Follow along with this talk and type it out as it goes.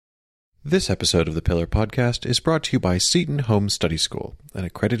This episode of the Pillar Podcast is brought to you by Seton Home Study School, an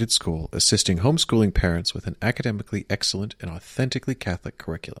accredited school assisting homeschooling parents with an academically excellent and authentically Catholic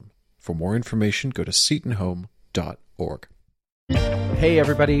curriculum. For more information, go to setonhome.org. Hey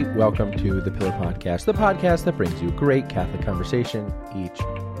everybody, welcome to the Pillar Podcast, the podcast that brings you great Catholic conversation each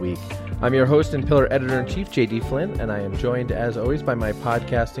week. I'm your host and Pillar Editor-in-Chief, J.D. Flynn, and I am joined, as always, by my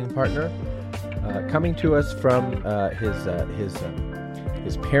podcasting partner, coming to us from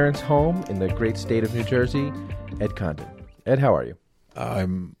his parents' home in the great state of New Jersey, Ed Condon. Ed, how are you?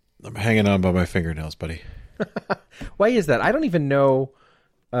 I'm hanging on by my fingernails, buddy. Why is that? I don't even know.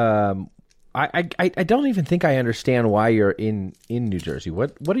 I don't even think I understand why you're in New Jersey.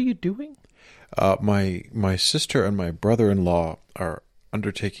 What are you doing? My sister and my brother-in-law are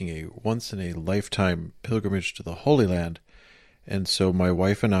undertaking a once-in-a-lifetime pilgrimage to the Holy Land, and so my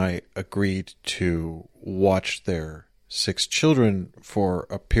wife and I agreed to watch their 6 children for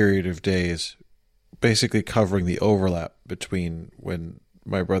a period of days, basically covering the overlap between when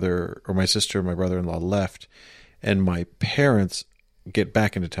my brother or my sister and my brother-in-law left and my parents get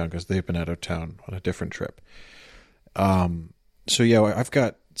back into town because they've been out of town on a different trip. So yeah, I've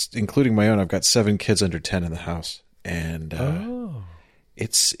got, including my own, I've got 7 kids under 10 in the house, and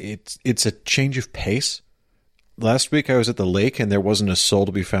it's a change of pace. Last week I was at the lake and there wasn't a soul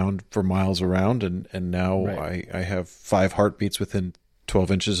to be found for miles around, and now right. I have 5 heartbeats within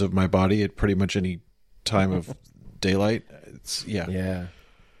 12 inches of my body at pretty much any time of daylight. It's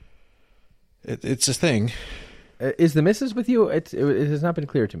it's a thing. Is the missus with you? It has not been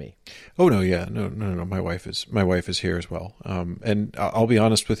clear to me. Oh no, yeah, no. My wife is here as well. And I'll be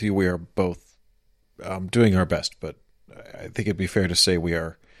honest with you, we are both doing our best, but I think it'd be fair to say we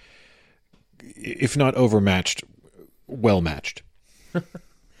are, if not overmatched, well matched.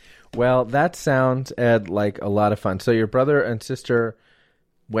 Well, that sounds, Ed, like a lot of fun. So your brother and sister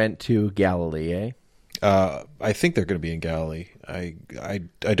went to Galilee, eh? I think they're going to be in Galilee. I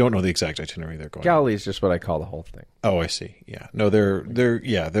don't know the exact itinerary they're going. Galilee is just what I call the whole thing. Oh, I see. Yeah. No, they're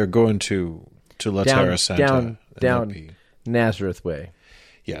going to La Terra Santa down Nazareth way.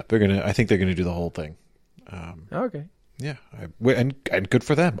 Yeah, I think they're gonna do the whole thing. Okay. Yeah, and good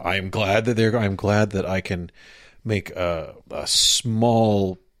for them. I'm glad that I can make a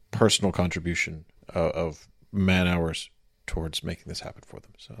small personal contribution of man hours towards making this happen for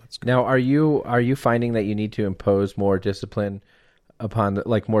them. So that's good. Now, are you finding that you need to impose more discipline upon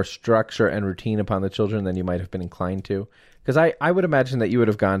more structure and routine upon the children than you might have been inclined to? Because I would imagine that you would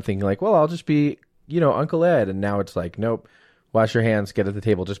have gone thinking like, well, I'll just be, Uncle Ed, and now it's like, nope, wash your hands, get at the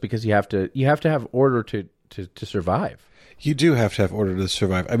table, just because you have to have order to survive. You do have to have order to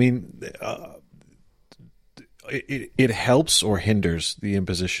survive. I mean, it helps or hinders the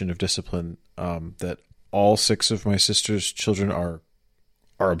imposition of discipline that all 6 of my sister's children are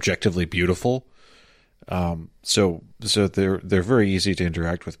objectively beautiful. So they're very easy to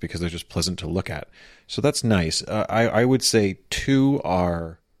interact with because they're just pleasant to look at. So that's nice. I would say 2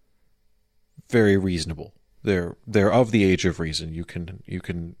 are very reasonable. They're of the age of reason. You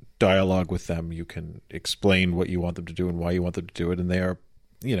can dialogue with them. You can explain what you want them to do and why you want them to do it. And they are,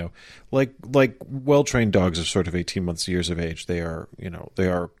 like well-trained dogs of sort of 18 months, years of age. They are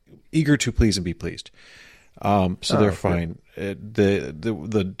eager to please and be pleased. So they're fine.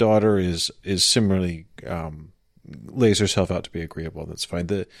 The daughter is similarly lays herself out to be agreeable. That's fine.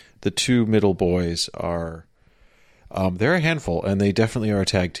 The 2 middle boys are they're a handful, and they definitely are a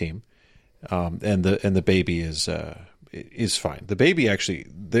tag team. And the baby is fine. The baby actually,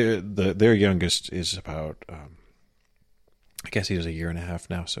 their youngest is about, I guess he's a year and a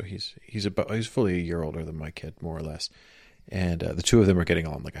half now, so he's fully a year older than my kid, more or less. And the 2 of them are getting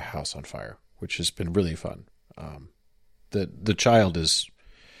on like a house on fire, which has been really fun. The child is,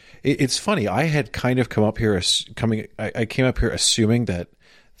 it's funny. I had kind of come up here I came up here assuming that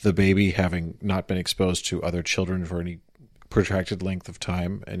the baby, having not been exposed to other children for any protracted length of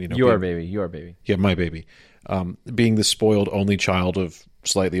time, and your baby, yeah, my baby, being the spoiled only child of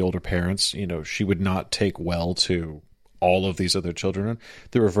slightly older parents, she would not take well to all of these other children.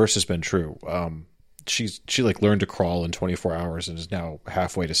 The reverse has been true. She learned to crawl in 24 hours and is now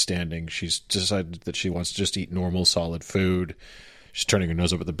halfway to standing. She's decided that she wants to just eat normal solid food. She's turning her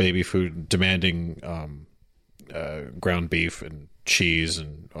nose up at the baby food and demanding ground beef and cheese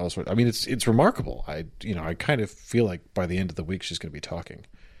and all sorts. I mean, it's remarkable. I kind of feel like by the end of the week she's going to be talking.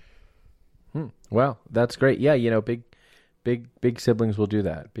 Well, that's great. Yeah, big siblings will do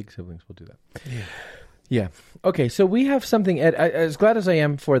that. Yeah. Yeah. Okay, so we have something, Ed, as glad as I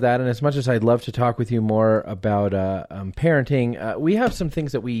am for that, and as much as I'd love to talk with you more about parenting, we have some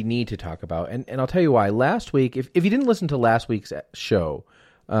things that we need to talk about, and I'll tell you why. Last week, if you didn't listen to last week's show,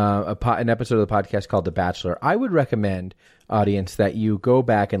 an episode of the podcast called The Bachelor. I would recommend, audience, that you go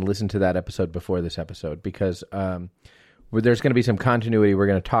back and listen to that episode before this episode, because there's going to be some continuity. We're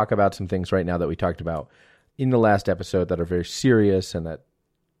going to talk about some things right now that we talked about in the last episode that are very serious and that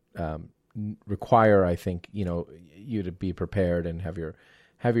require, I think, you to be prepared and have your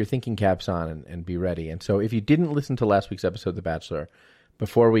thinking caps on and be ready. And so if you didn't listen to last week's episode of The Bachelor,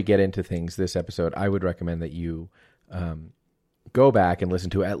 before we get into things this episode, I would recommend that you go back and listen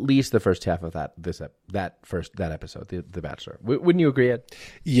to at least the first half of that episode, The Bachelor. Wouldn't you agree, Ed?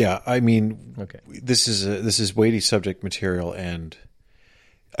 Yeah, I mean, okay. This is weighty subject material, and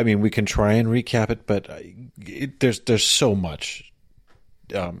I mean, we can try and recap it, but there's so much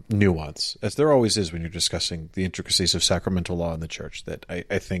nuance, as there always is when you're discussing the intricacies of sacramental law in the church, that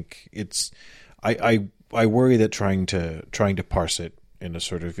I think it's I worry that trying to parse it in a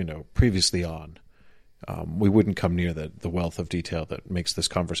sort of previously on, we wouldn't come near the wealth of detail that makes this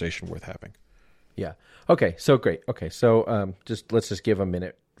conversation worth having. Yeah. Okay. So great. Okay. So let's just give a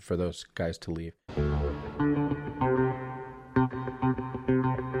minute for those guys to leave.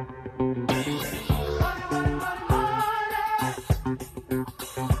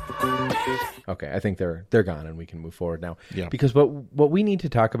 Okay, I think they're gone, and we can move forward now. Yeah. Because what we need to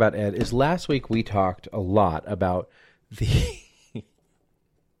talk about, Ed, is last week we talked a lot about the.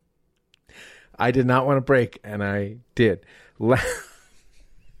 I did not want to break, and I did.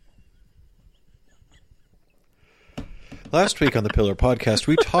 Last week on the Pillar Podcast,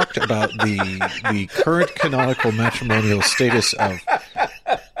 we talked about the current canonical matrimonial status of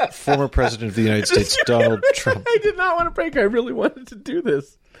former President of the United States, Donald Trump. I did not want to break. I really wanted to do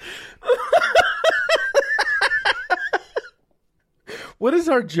this. What is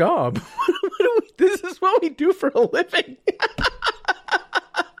our job? This is what we do for a living.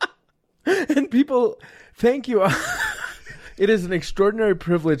 And people, thank you. It is an extraordinary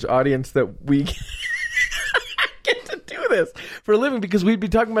privilege, audience, that we get to do this for a living, because we'd be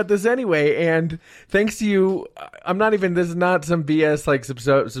talking about this anyway. And thanks to you, this is not some BS like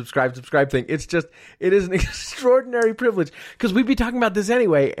subscribe thing. It is an extraordinary privilege, because we'd be talking about this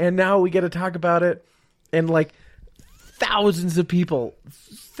anyway. And now we get to talk about it. And like thousands of people,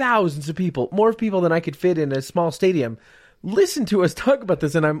 more people than I could fit in a small stadium, listen to us talk about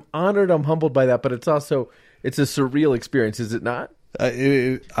this. And I'm honored, I'm humbled by that. But it's a surreal experience, is it not?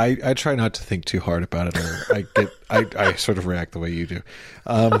 I try not to think too hard about it, or I sort of react the way you do.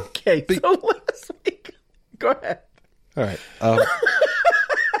 Okay, so last week, go ahead. All right.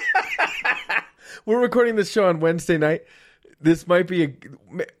 We're recording this show on Wednesday night. This might be a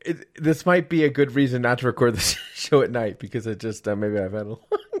good reason not to record this show at night, because it just maybe I've had a long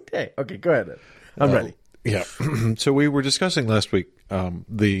day. Okay, go ahead. I'm ready. Yeah. So we were discussing last week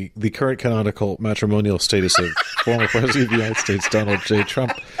the current canonical matrimonial status of former President of the United States, Donald J.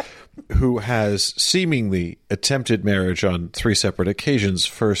 Trump, who has seemingly attempted marriage on 3 separate occasions.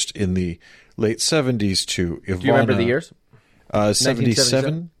 First in the late 70s to Ivana. Do you remember the years?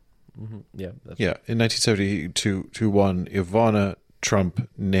 77? Mm-hmm. Yeah. Yeah. In 1970 to one Ivana Trump,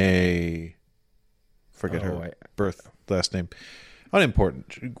 forget her last name.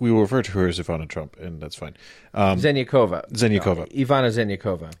 Unimportant. We will refer to her as Ivana Trump, and that's fine. Zeniakova. Ivana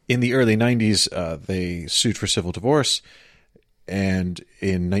Zeniakova. In the early 90s, they sued for civil divorce, and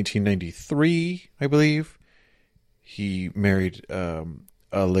in 1993, I believe, he married a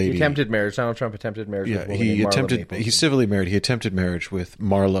lady. He attempted marriage. Donald Trump attempted marriage with a woman named Marla Maples. He's civilly married. He attempted marriage with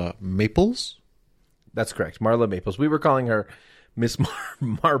Marla Maples. That's correct. Marla Maples. We were calling her Miss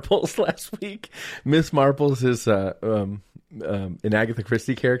Marples last week. Miss Marples is an Agatha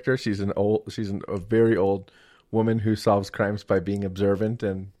Christie character. She's a very old woman who solves crimes by being observant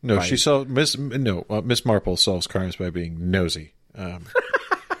and Miss Marple solves crimes by being nosy.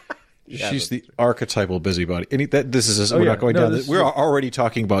 She's the archetypal busybody. We're not going down. We're already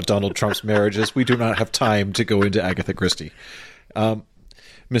talking about Donald Trump's marriages. We do not have time to go into Agatha Christie.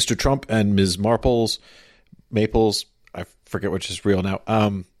 Mr. Trump and Ms. Maples, I forget which is real now.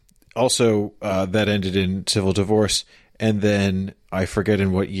 Also, that ended in civil divorce. And then I forget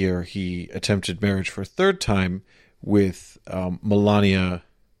in what year he attempted marriage for a third time with Melania,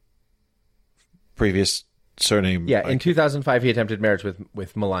 previous surname. Yeah, in 2005 he attempted marriage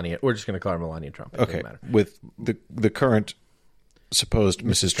with Melania. We're just going to call her Melania Trump. Okay, with the current supposed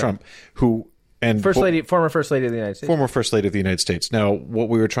Mrs. Trump, who and former First Lady of the United States. Former First Lady of the United States. Now, what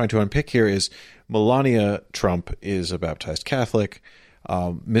we were trying to unpick here is Melania Trump is a baptized Catholic.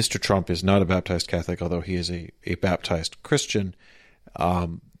 Mr. Trump is not a baptized Catholic, although he is a baptized Christian.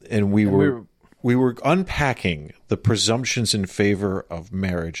 And we were unpacking the presumptions in favor of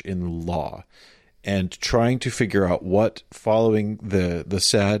marriage in law. and trying to figure out what, following the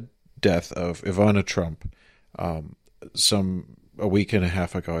sad death of Ivana Trump, a week and a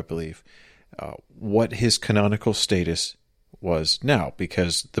half ago, I believe, what his canonical status was now,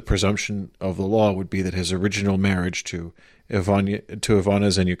 because the presumption of the law would be that his original marriage to Ivana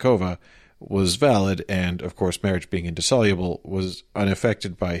Zenyakova was valid, and of course, marriage being indissoluble, was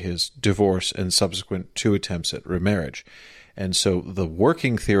unaffected by his divorce and subsequent 2 attempts at remarriage. And so the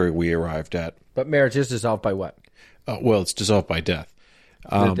working theory we arrived at... But marriage is dissolved by what? Well, it's dissolved by death.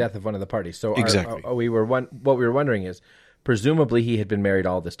 The death of one of the parties. So exactly. What we were wondering is, presumably he had been married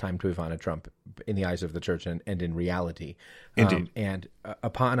all this time to Ivana Trump in the eyes of the church and in reality. Indeed. And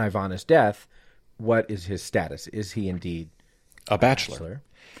upon Ivana's death, what is his status? Is he indeed a bachelor?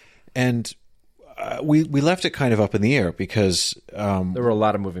 And we left it kind of up in the air because... there were a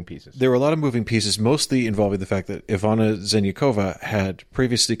lot of moving pieces. There were a lot of moving pieces, mostly involving the fact that Ivana Zenyakova had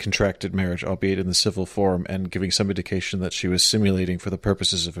previously contracted marriage, albeit in the civil form, and giving some indication that she was simulating for the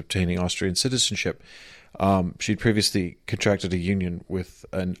purposes of obtaining Austrian citizenship. She'd previously contracted a union with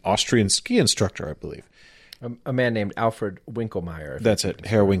an Austrian ski instructor, I believe. A man named Alfred Winkelmeyer. That's it,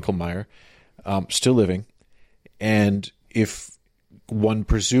 Herr Winkelmeyer, still living. And if one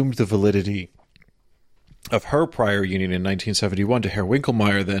presumed the validity of her prior union in 1971 to Herr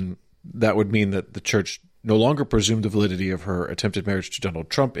Winkelmeyer, then that would mean that the church no longer presumed the validity of her attempted marriage to Donald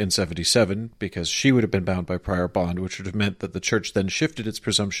Trump in 1977, because she would have been bound by prior bond, which would have meant that the church then shifted its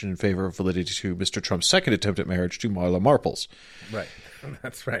presumption in favor of validity to Mr. Trump's second attempt at marriage to Marla Marples. Right.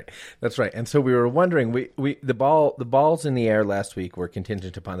 That's right. That's right. And so we were wondering, the balls in the air last week were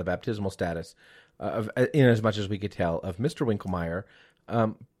contingent upon the baptismal status in as much as we could tell, of Mr. Winkelmeyer.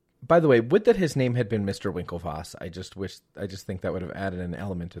 By the way, would that his name had been Mr. Winklevoss. I just think that would have added an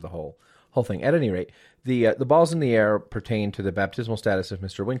element to the whole thing. At any rate, the balls in the air pertain to the baptismal status of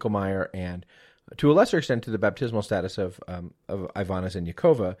Mr. Winkelmeyer, and to a lesser extent to the baptismal status of Ivana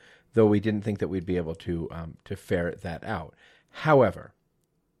Zenyakova, though we didn't think that we'd be able to ferret that out. However,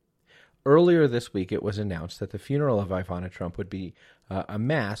 earlier this week it was announced that the funeral of Ivana Trump would be a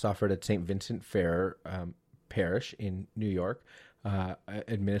mass offered at St. Vincent Fair Parish in New York,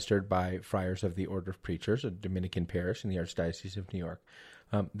 administered by Friars of the Order of Preachers, a Dominican parish in the Archdiocese of New York,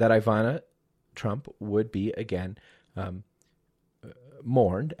 that Ivana Trump would be again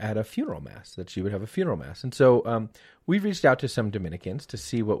mourned at a funeral mass, that she would have a funeral mass. And so we reached out to some Dominicans to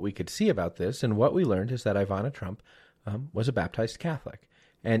see what we could see about this, and what we learned is that Ivana Trump was a baptized Catholic.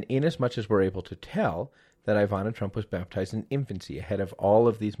 And inasmuch as we're able to tell that Ivana Trump was baptized in infancy ahead of all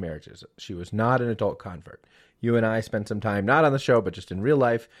of these marriages, she was not an adult convert. You and I spent some time, not on the show, but just in real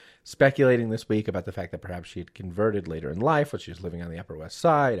life, speculating this week about the fact that perhaps she had converted later in life, when she was living on the Upper West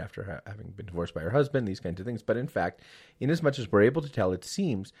Side after having been divorced by her husband, these kinds of things. But in fact, inasmuch as we're able to tell, it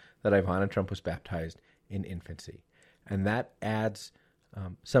seems that Ivana Trump was baptized in infancy. And that adds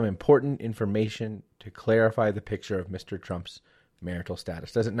some important information to clarify the picture of Mr. Trump's marital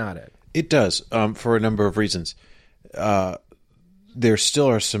status. Does it not, Ed? It does, for a number of reasons. There still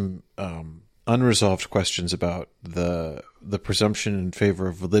are some unresolved questions about the presumption in favor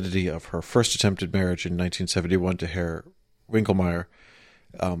of validity of her first attempted marriage in 1971 to Herr Winkelmeyer,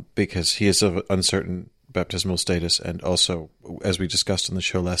 because he is of uncertain baptismal status, and also, as we discussed on the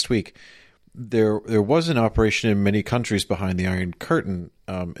show last week, there was an operation in many countries behind the Iron Curtain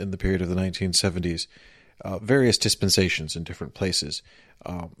in the period of the 1970s, various dispensations in different places,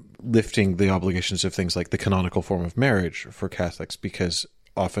 lifting the obligations of things like the canonical form of marriage for Catholics, because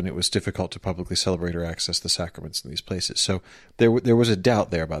often it was difficult to publicly celebrate or access the sacraments in these places. So there was a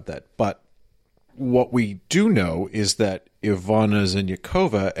doubt there about that. But what we do know is that Ivana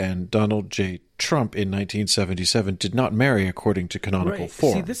Zenyakova and Donald J. Trump in 1977 did not marry according to canonical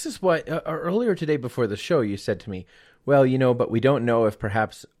form. See, this is what earlier today before the show you said to me, well, but we don't know if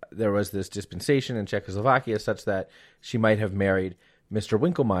perhaps there was this dispensation in Czechoslovakia such that she might have married Mr.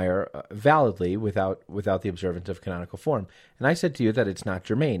 Winkelmeyer validly without the observance of canonical form. And I said to you that it's not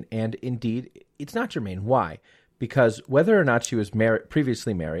germane. And indeed, it's not germane. Why? Because whether or not she was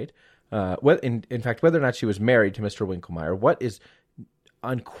previously married, in fact, whether or not she was married to Mr. Winkelmeyer, what is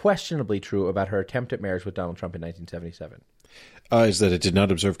unquestionably true about her attempt at marriage with Donald Trump in 1977? Is that it did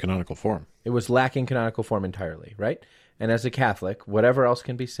not observe canonical form. It was lacking canonical form entirely, right? And as a Catholic, whatever else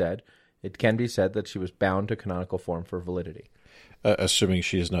can be said, it can be said that she was bound to canonical form for validity. Assuming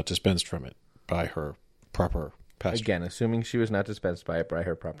she is not dispensed from it by her proper pastor. Again, assuming she was not dispensed by it by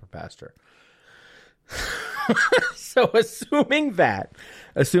her proper pastor. So assuming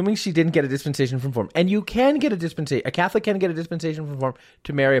she didn't get a dispensation from form, and you can get a dispensation, a Catholic can get a dispensation from form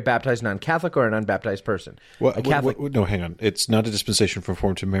to marry a baptized non-Catholic or an unbaptized person. A Catholic, no, hang on. It's not a dispensation from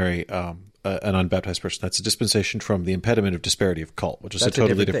form to marry an unbaptized person. That's a dispensation from the impediment of disparity of cult, which is a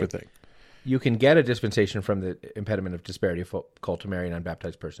totally different thing. You can get a dispensation from the impediment of disparity of cult to marry an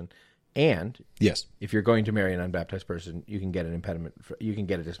unbaptized person. And yes, if you're going to marry an unbaptized person, you can get you can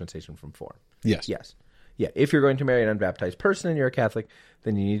get a dispensation from form. Yes. Yeah. If you're going to marry an unbaptized person and you're a Catholic,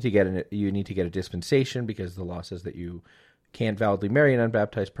 then you need to get a dispensation, because the law says that you can't validly marry an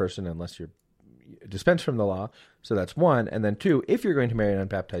unbaptized person unless you're dispensed from the law. So that's one. And then two, if you're going to marry an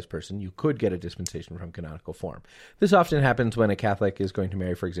unbaptized person, you could get a dispensation from canonical form. This often happens when a Catholic is going to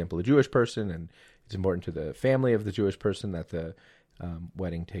marry, for example, a Jewish person, and it's important to the family of the Jewish person that the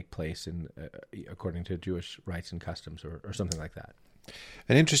wedding take place according to Jewish rites and customs, or something like that.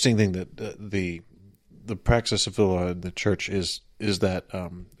 An interesting thing that the praxis of the law in the church is that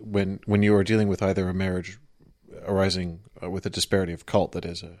when you are dealing with either a marriage arising with a disparity of cult, that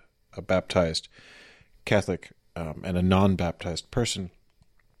is a baptized Catholic and a non-baptized person,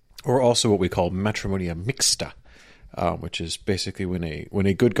 or also what we call matrimonia mixta, which is basically when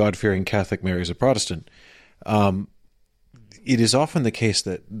a good God-fearing Catholic marries a Protestant. It is often the case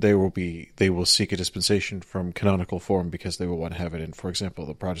that they will seek a dispensation from canonical form because they will want to have it in, for example,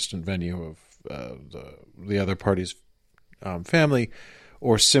 the Protestant venue of the other party's family,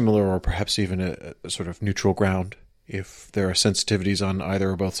 or similar, or perhaps even a sort of neutral ground if there are sensitivities on either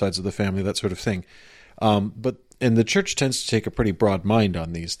or both sides of the family, that sort of thing. And the church tends to take a pretty broad mind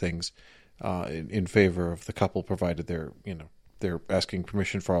on these things in favor of the couple, provided they're asking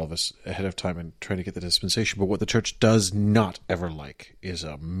permission for all of us ahead of time and trying to get the dispensation. But what the church does not ever like is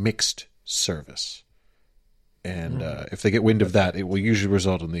a mixed service. And if they get wind of that, it will usually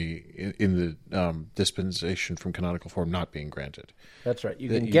result in the dispensation from canonical form not being granted. That's right. You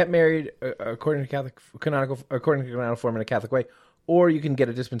can get married according to canonical form in a Catholic way, or you can get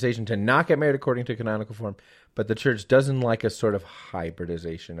a dispensation to not get married according to canonical form. But the church doesn't like a sort of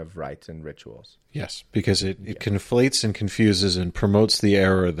hybridization of rites and rituals. Yes, because it conflates and confuses and promotes the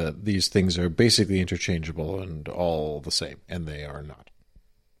error that these things are basically interchangeable and all the same, and they are not.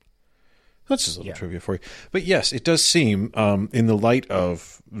 That's just a little trivia for you. But yes, it does seem, in the light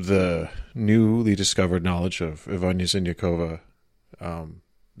of the newly discovered knowledge of Ivana Zinyakova,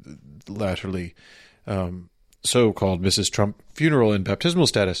 latterly so-called Mrs. Trump funeral and baptismal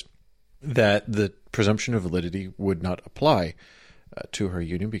status, that the presumption of validity would not apply to her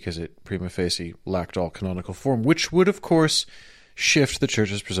union because it prima facie lacked all canonical form, which would, of course, shift the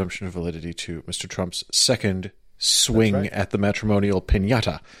church's presumption of validity to Mr. Trump's second swing at the matrimonial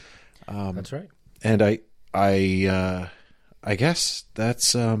piñata. That's right. And I guess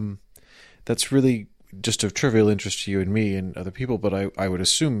that's really just of trivial interest to you and me and other people, but I would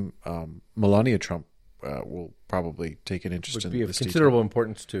assume Melania Trump will probably take an interest in this. Would be of considerable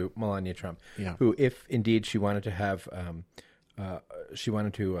importance to Melania Trump, yeah. Who, if indeed she wanted to have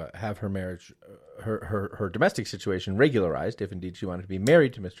her marriage, her domestic situation regularized, if indeed she wanted to be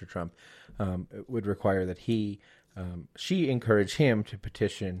married to Mr. Trump, it would require that she encourage him to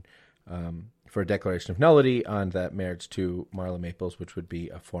petition for a declaration of nullity on that marriage to Marla Maples, which would be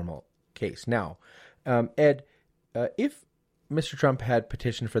a formal case. Now, Ed, if Mr. Trump had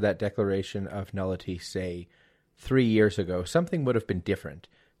petitioned for that declaration of nullity, say, 3 years ago, something would have been different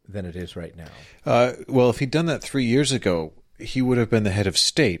than it is right now. Well, if he'd done that 3 years ago, he would have been the head of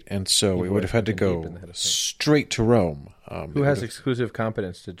state, and so he would have had to go straight to Rome. Who has exclusive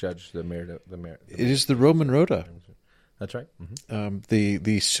competence to judge the merit? It is the Roman Rota. That's right. Mm-hmm.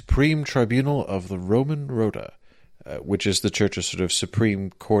 The Supreme Tribunal of the Roman Rota, which is the church's sort of Supreme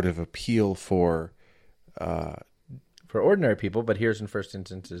Court of Appeal for ordinary people, but here's in first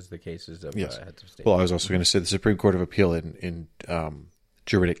instances the cases of heads of state. Well, I was also going to say the Supreme Court of Appeal in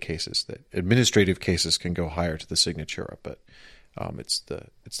juridic cases. That administrative cases can go higher to the signatura, but it's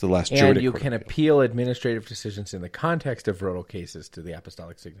the last juridic. And you can appeal administrative decisions in the context of rodal cases to the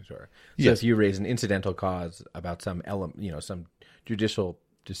apostolic signatura. So if you raise an incidental cause about some element, some judicial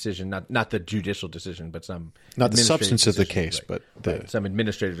decision, not the judicial decision, but some not the substance of the case, right, but some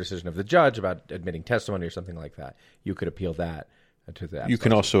administrative decision of the judge about admitting testimony or something like that, you could appeal that to the. You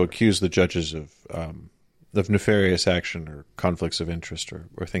can also accuse the judges of nefarious action or conflicts of interest or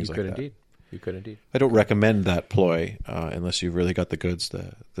things like that. You could indeed. I don't recommend that ploy unless you've really got the goods.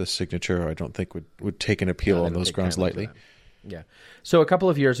 The signature, I don't think would take an appeal on those grounds lightly. Yeah. So a couple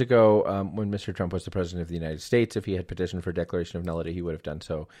of years ago, when Mr. Trump was the president of the United States, if he had petitioned for a declaration of nullity, he would have done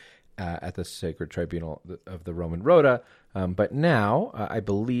so at the Sacred Tribunal of the Roman Rota. But now I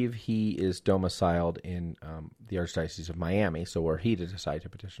believe he is domiciled in the Archdiocese of Miami. So were he to decide to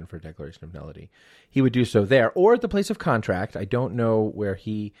petition for a declaration of nullity, he would do so there or at the place of contract. I don't know where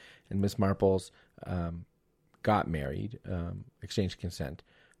he and Miss Marples got married, exchanged consent.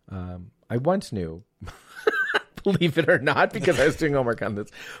 I once knew, believe it or not, because I was doing homework on this,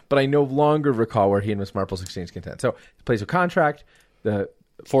 but I no longer recall where he and Miss Marples exchanged consent. So place of contract, the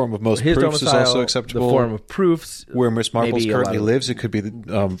form of most proofs is also acceptable. The form of proofs, where Miss Marples currently lives, it could be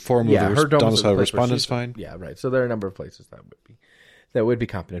the form of the domicile respondent is fine. Yeah, right. So there are a number of places that would be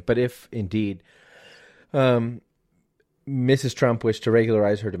competent. But if indeed Mrs. Trump wished to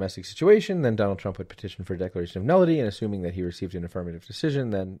regularize her domestic situation, then Donald Trump would petition for a declaration of nullity, and assuming that he received an affirmative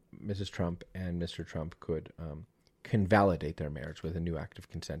decision, then Mrs. Trump and Mr. Trump could convalidate their marriage with a new act of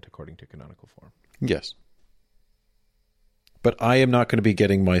consent according to canonical form. Yes. But I am not going to be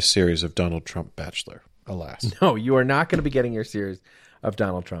getting my series of Donald Trump Bachelor, alas. No, you are not going to be getting your series of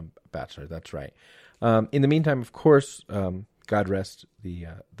Donald Trump Bachelor. That's right. In the meantime, of course, God rest the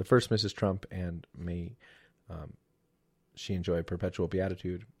first Mrs. Trump, and may she enjoy perpetual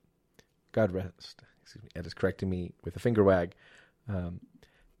beatitude. God rest. Excuse me. Ed is correcting me with a finger wag.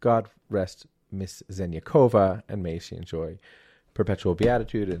 God rest Miss Zenyakova, and may she enjoy perpetual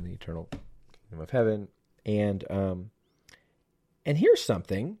beatitude in the eternal kingdom of heaven. And here's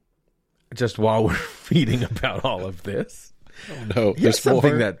something, just while we're reading about all of this. Oh no! Here's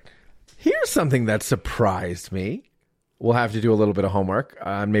something that surprised me. We'll have to do a little bit of homework,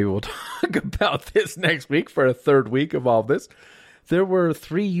 and maybe we'll talk about this next week for a third week of all of this. There were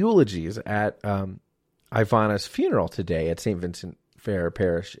 3 eulogies at Ivana's funeral today at St. Vincent Fair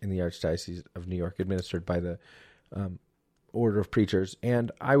Parish in the Archdiocese of New York, administered by the Order of Preachers.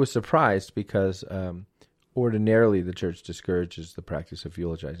 And I was surprised because ordinarily the church discourages the practice of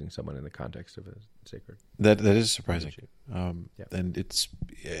eulogizing someone in the context of a sacred. That is surprising. And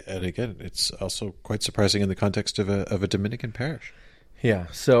again, it's also quite surprising in the context of a Dominican parish. Yeah.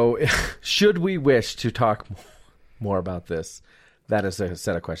 So should we wish to talk more about this, that is a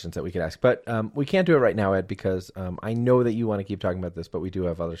set of questions that we could ask. But we can't do it right now, Ed, because I know that you want to keep talking about this, but we do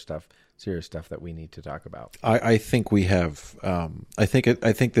have other stuff, serious stuff that we need to talk about. I think we have. I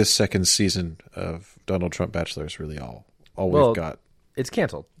think this second season of Donald Trump Bachelor is really all we've got. It's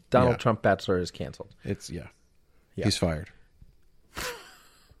canceled. Donald Trump Bachelor is canceled. Yeah. He's fired.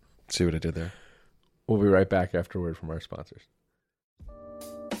 See what I did there? We'll be right back after a word from our sponsors.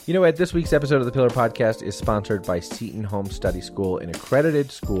 You know, Ed, this week's episode of the Pillar Podcast is sponsored by Seton Home Study School, an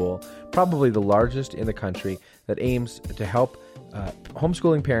accredited school, probably the largest in the country, that aims to help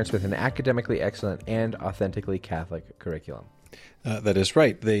homeschooling parents with an academically excellent and authentically Catholic curriculum. That is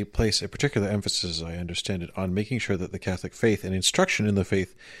right. They place a particular emphasis, as I understand it, on making sure that the Catholic faith and instruction in the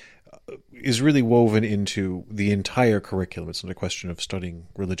faith is really woven into the entire curriculum. It's not a question of studying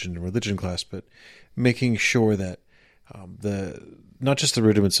religion in religion class, but making sure that not just the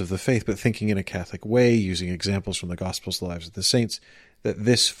rudiments of the faith, but thinking in a Catholic way, using examples from the Gospels, the lives of the saints, that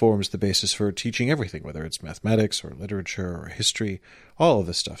this forms the basis for teaching everything, whether it's mathematics or literature or history, all of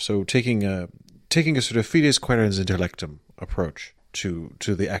this stuff. So taking a sort of fides quaerens intellectum approach to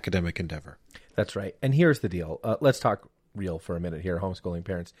the academic endeavor. That's right. And here's the deal. Let's talk real for a minute here, homeschooling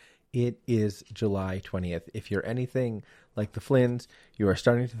parents. It is July 20th. If you're anything like the Flynns, you are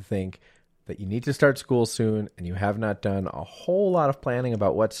starting to think that you need to start school soon, and you have not done a whole lot of planning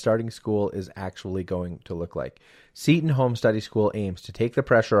about what starting school is actually going to look like. Seton Home Study School aims to take the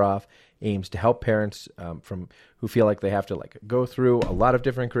pressure off, aims to help parents who feel like they have to go through a lot of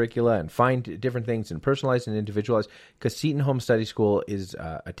different curricula and find different things and personalize and individualize, because Seton Home Study School is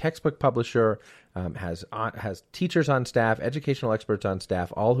a textbook publisher, has teachers on staff, educational experts on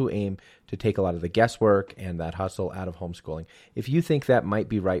staff, all who aim to take a lot of the guesswork and that hustle out of homeschooling. If you think that might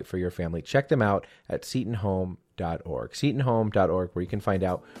be right for your family, check them out at setonhome.org. setonhome.org, where you can find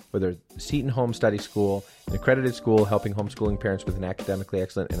out whether Seton Home Study School, an accredited school helping homeschooling parents with an academically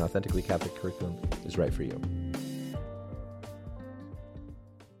excellent and authentically Catholic curriculum, is right for you.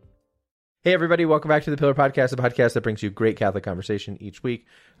 Hey everybody, welcome back to the Pillar Podcast, a podcast that brings you great Catholic conversation each week.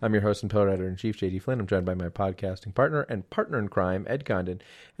 I'm your host and Pillar Editor-in-Chief, J.D. Flynn. I'm joined by my podcasting partner and partner in crime, Ed Condon.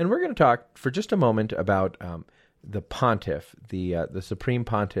 And we're going to talk for just a moment about the pontiff, the supreme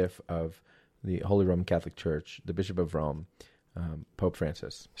pontiff of the Holy Roman Catholic Church, the Bishop of Rome, Pope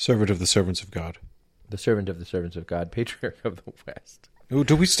Francis. Servant of the servants of God. The servant of the servants of God, Patriarch of the West. Oh,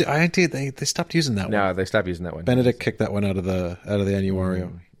 do we? They stopped using that one. No, they stopped using that one. Benedict kicked that one out of the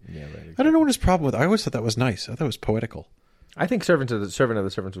annuario. Yeah, right. Exactly. I don't know what his problem with. I always thought that was nice. I thought it was poetical. I think servant of the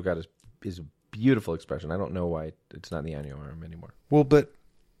servants of God is a beautiful expression. I don't know why it's not in the annuarium anymore. Well, but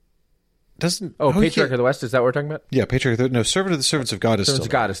doesn't. Patriarch of the West, is that what we're talking about? Yeah, Patriarch of the... No, Servant of the Servants of God is Servants still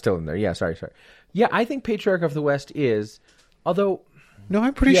of God is still in there. Yeah, sorry. Yeah, I think Patriarch of the West is, although... No,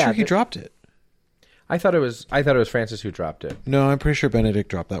 I'm pretty sure he dropped it. I thought it was Francis who dropped it. No, I'm pretty sure Benedict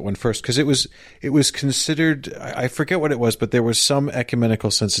dropped that one first because it was considered. I forget what it was, but there was some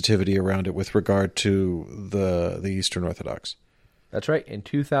ecumenical sensitivity around it with regard to the Eastern Orthodox. That's right. In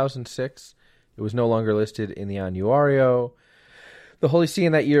 2006, it was no longer listed in the Annuario. The Holy See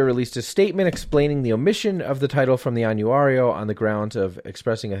in that year released a statement explaining the omission of the title from the Annuario on the grounds of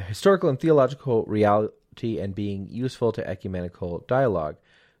expressing a historical and theological reality and being useful to ecumenical dialogue.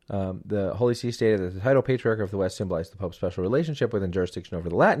 The Holy See stated that the title Patriarch of the West symbolized the Pope's special relationship within jurisdiction over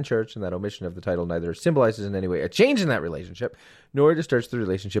the Latin Church, and that omission of the title neither symbolizes in any way a change in that relationship, nor disturbs the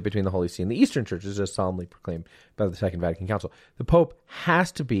relationship between the Holy See and the Eastern Churches, as solemnly proclaimed by the Second Vatican Council. The Pope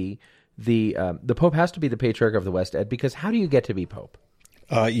has to be the Patriarch of the West, Ed, because how do you get to be Pope?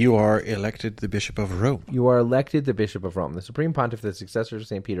 You are elected the Bishop of Rome. You are elected the Bishop of Rome. The Supreme Pontiff, the successor of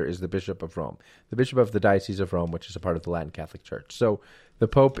St. Peter, is the Bishop of Rome, the Bishop of the Diocese of Rome, which is a part of the Latin Catholic Church. So the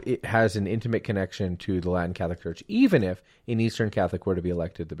Pope has an intimate connection to the Latin Catholic Church, even if an Eastern Catholic were to be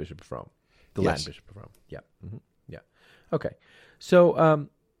elected the Bishop of Rome, the Latin Bishop of Rome. Yeah. Mm-hmm. Yeah. Okay. So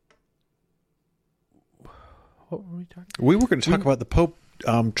what were we talking about? We were going to talk about the Pope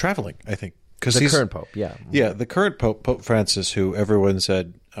traveling, I think. The current Pope, yeah. Yeah, the current Pope, Pope Francis, who everyone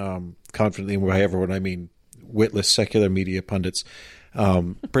said, confidently, and by everyone I mean witless secular media pundits,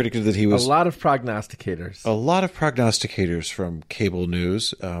 predicted that he was... A lot of prognosticators. A lot of prognosticators from cable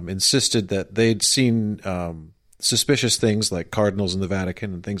news insisted that they'd seen suspicious things like cardinals in the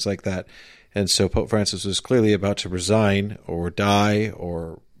Vatican and things like that. And so Pope Francis was clearly about to resign or die,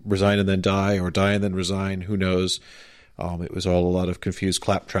 or resign and then die, or die and then resign, who knows. It was all a lot of confused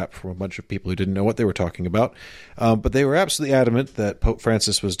claptrap from a bunch of people who didn't know what they were talking about. But they were absolutely adamant that Pope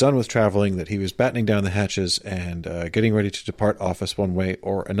Francis was done with traveling, that he was battening down the hatches and getting ready to depart office one way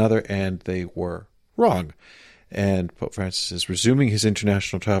or another, and they were wrong. And Pope Francis is resuming his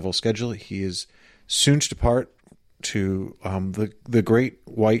international travel schedule. He is soon to depart to the great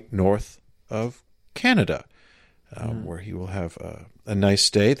white north of Canada, where he will have a nice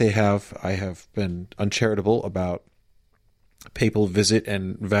stay. I have been uncharitable about papal visit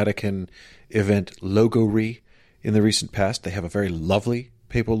and Vatican event logory in the recent past. They have a very lovely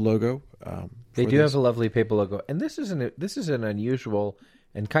papal logo. They do have a lovely papal logo, and this is an unusual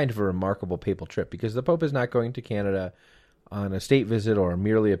and kind of a remarkable papal trip because the Pope is not going to Canada on a state visit or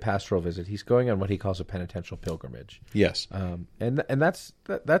merely a pastoral visit. He's going on what he calls a penitential pilgrimage. Yes, and that's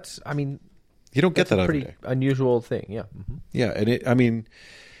I mean, you don't get that every day. Pretty unusual thing. Yeah, mm-hmm. Yeah, and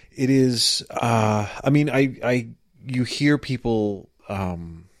it is. You hear people,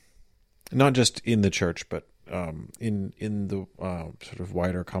 not just in the church, but in the sort of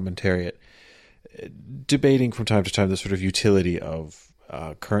wider commentariat, debating from time to time the sort of utility of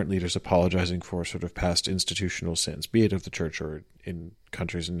current leaders apologizing for sort of past institutional sins, be it of the church or in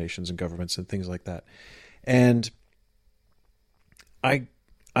countries and nations and governments and things like that. And I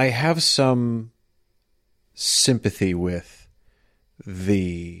have some sympathy with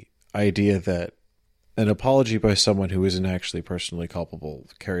the idea that an apology by someone who isn't actually personally culpable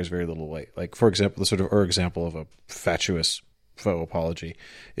carries very little weight. Like, for example, the sort of example of a fatuous faux apology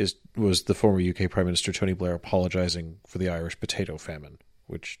was the former UK Prime Minister Tony Blair apologizing for the Irish potato famine,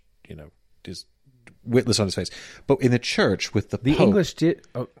 which, is witless on his face. But in the church with the Pope, English did.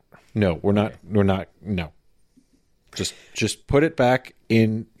 Oh. No, we're not. No. Just put it back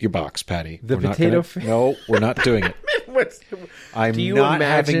in your box, Patty. No, we're not doing it. I'm not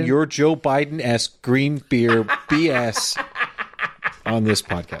having your Joe Biden-esque green beer BS on this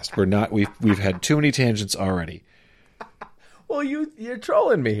podcast. We're not. We've had too many tangents already. Well, you're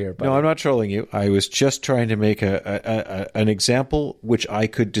trolling me here, buddy. No, I'm not trolling you. I was just trying to make an example which I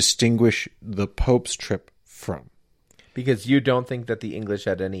could distinguish the Pope's trip from. Because you don't think that the English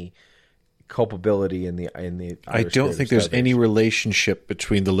had any culpability in the I don't think there's any relationship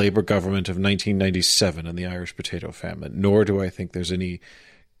between the Labour government of 1997 and the Irish potato famine, nor do I think there's any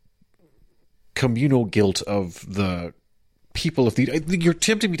communal guilt of the people of the... You're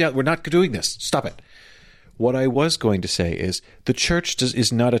tempting me down. We're not doing this. Stop it. What I was going to say is the church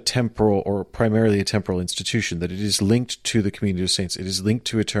is not a temporal or primarily a temporal institution, that it is linked to the community of saints. It is linked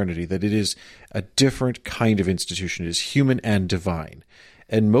to eternity, that it is a different kind of institution. It is human and divine.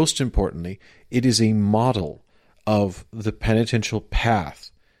 And most importantly, it is a model of the penitential path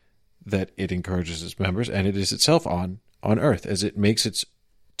that it encourages its members, and it is itself on earth as it makes its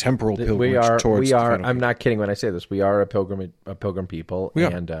temporal pilgrimage towards the final I'm not kidding when I say this. We are a pilgrim people,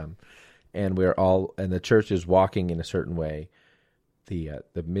 and we're all, and the church is walking in a certain way the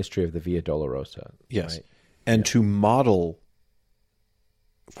mystery of the Via Dolorosa. Yes, right? and to model,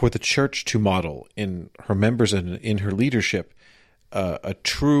 for the church to model in her members and in her leadership, a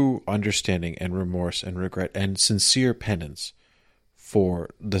true understanding and remorse and regret and sincere penance for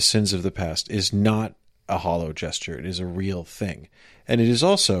the sins of the past is not a hollow gesture. It is a real thing. And it is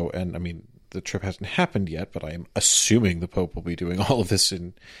also, and I mean, the trip hasn't happened yet, but I am assuming the Pope will be doing all of this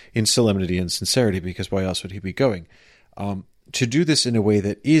in solemnity and sincerity, because why else would he be going? To do this in a way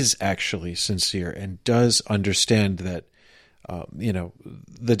that is actually sincere and does understand that,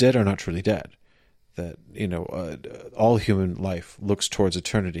 the dead are not truly dead. That, all human life looks towards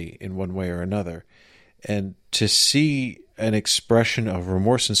eternity in one way or another. And to see an expression of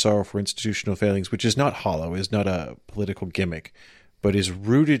remorse and sorrow for institutional failings, which is not hollow, is not a political gimmick, but is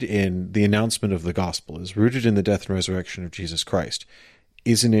rooted in the announcement of the gospel, is rooted in the death and resurrection of Jesus Christ,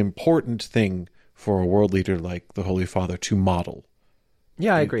 is an important thing for a world leader like the Holy Father to model.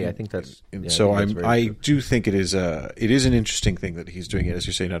 Yeah, I agree. I think that's so. I do think it is an interesting thing that he's doing it, as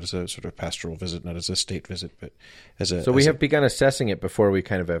you say, not as a sort of pastoral visit, not as a state visit, but as a. So we have begun assessing it before we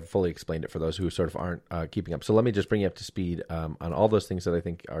kind of have fully explained it for those who sort of aren't keeping up. So let me just bring you up to speed on all those things that I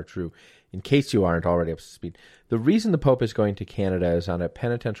think are true, in case you aren't already up to speed. The reason the Pope is going to Canada is on a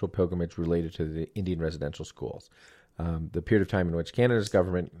penitential pilgrimage related to the Indian residential schools. The period of time in which Canada's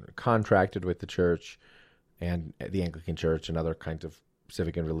government contracted with the church and the Anglican Church and other kinds of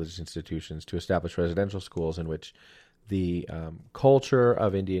civic and religious institutions to establish residential schools in which the culture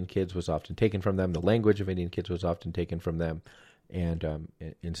of Indian kids was often taken from them, the language of Indian kids was often taken from them, and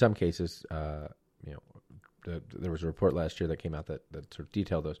in some cases, there was a report last year that came out that sort of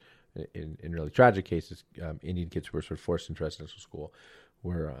detailed those. In really tragic cases, Indian kids who were sort of forced into residential school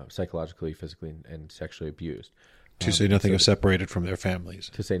were psychologically, physically, and sexually abused. To say nothing of separated from their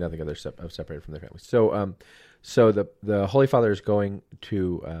families. To say nothing of separated from their families. So the Holy Father is going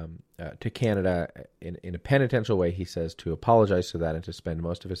to Canada in a penitential way, he says, to apologize for that and to spend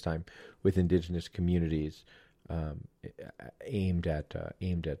most of his time with Indigenous communities, aimed at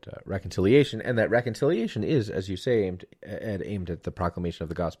reconciliation, and that reconciliation is, as you say, aimed at the proclamation of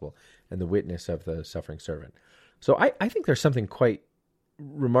the gospel and the witness of the suffering servant. So I think there's something quite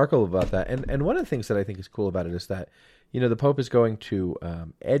remarkable about that, and one of the things that I think is cool about it is that the Pope is going to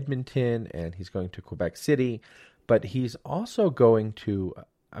Edmonton and he's going to Quebec City, but he's also going to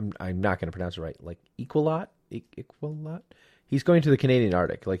I'm not going to pronounce it right, like Iqaluit. He's going to the Canadian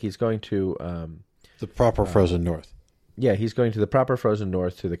Arctic, like he's going to the proper frozen north. Yeah, he's going to the proper frozen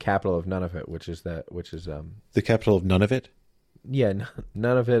north, to the capital of Nunavut, which is the capital of Nunavut. Yeah,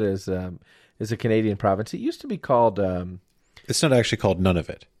 Nunavut is a Canadian province. It used to be called. It's not actually called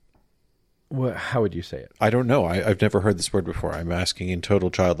Nunavut. Well, how would you say it? I don't know. I've never heard this word before. I'm asking in total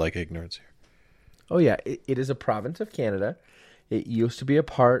childlike ignorance here. Oh, yeah. It is a province of Canada. It used to be a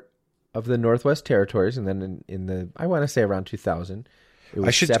part of the Northwest Territories, and then in the, I want to say around 2000, it was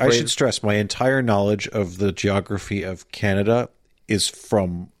I should stress my entire knowledge of the geography of Canada is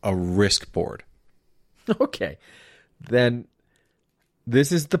from a risk board. Okay. Then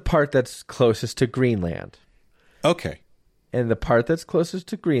this is the part that's closest to Greenland. Okay. And the part that's closest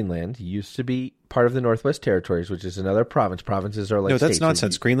to Greenland used to be part of the Northwest Territories, which is another province. Provinces are like states. No, that's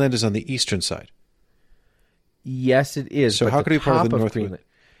nonsense. Greenland is on the eastern side. Yes, it is. So how could it be part of the North? Greenland?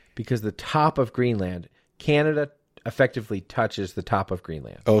 Because the top of Greenland, Canada effectively touches the top of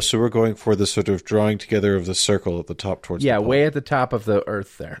Greenland. Oh, so we're going for the sort of drawing together of the circle at the top towards the pole. way at the top of the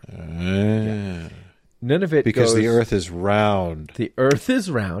Earth there. Yeah. None of it because goes... the Earth is round. The Earth is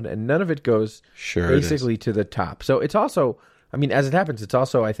round, and none of it goes basically to the top. So it's also, I mean, as it happens, it's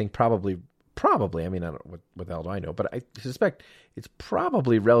also, I think, probably, I mean, I don't know what the hell do I know, but I suspect it's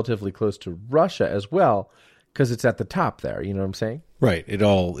probably relatively close to Russia as well, because it's at the top there. You know what I'm saying? Right. It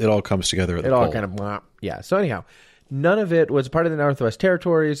all comes together at the pole. It all kind of, yeah. So anyhow, none of it was part of the Northwest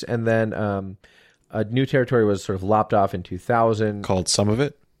Territories, and then a new territory was sort of lopped off in 2000. Called some of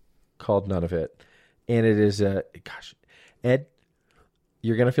it? Called none of it. And it is gosh, Ed,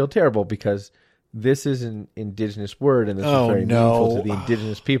 you're going to feel terrible because this is an indigenous word, and this is very meaningful to the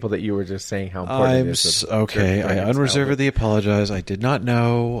indigenous people that you were just saying how important it is. Okay, I unreservedly apologize. I did not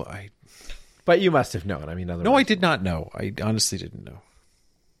know. But you must have known. I mean, no, I did not know. I honestly didn't know.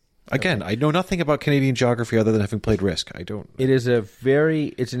 Again, I know nothing about Canadian geography other than having played Risk. I don't. It's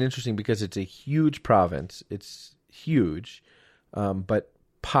an interesting because it's a huge province. It's huge, but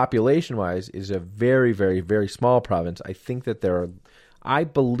population-wise is a very, very, very small province. I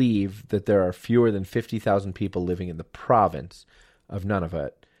believe that there are fewer than 50,000 people living in the province of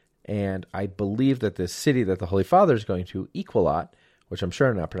Nunavut. And I believe that the city that the Holy Father is going to, Iqaluit, which I'm sure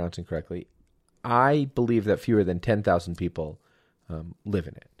I'm not pronouncing correctly, I believe that fewer than 10,000 people live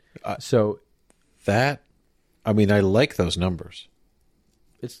in it. So that, I mean, I like those numbers.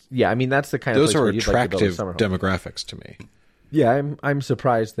 it's I mean that's the kind of Those place are where you'd like to build a attractive summer home. demographics to me. Yeah, I'm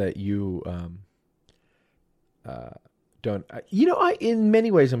surprised that you don't. I in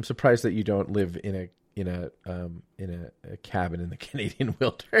many ways I'm surprised that you don't live in a cabin in the Canadian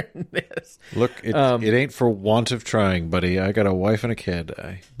wilderness. Look, it ain't for want of trying, buddy. I got a wife and a kid.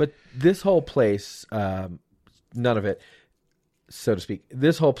 But this whole place, none of it, so to speak.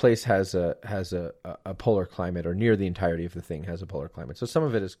 This whole place has a polar climate, or near the entirety of the thing has a polar climate. So some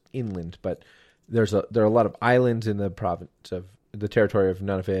of it is inland, but there are a lot of islands in the province of the territory of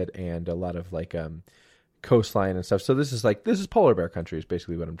Nunavut, and a lot of like coastline and stuff. So this is polar bear country is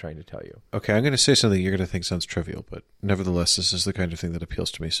basically what I'm trying to tell you. Okay, I'm going to say something you're going to think sounds trivial, but nevertheless, this is the kind of thing that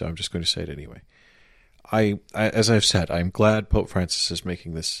appeals to me, so I'm just going to say it anyway. I as I've said, I'm glad Pope Francis is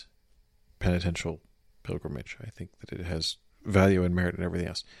making this penitential pilgrimage. I think that it has value and merit and everything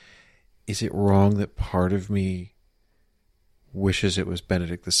else. Is it wrong that part of me wishes it was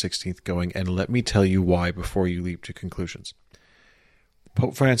Benedict XVI going? And let me tell you why before you leap to conclusions.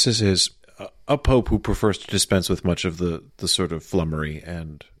 Pope Francis is a pope who prefers to dispense with much of the sort of flummery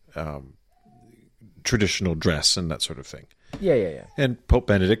and traditional dress and that sort of thing. Yeah. And Pope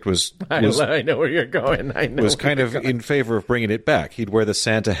Benedict was I know where you're going. I know was kind of in favor of bringing it back. He'd wear the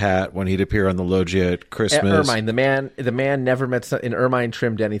Santa hat when he'd appear on the loggia at Christmas. Ermine, the man never met an ermine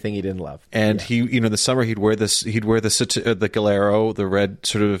trimmed anything he didn't love. And he, in the summer he'd wear the galero, the red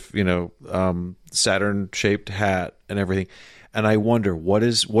sort of Saturn shaped hat and everything. And I wonder what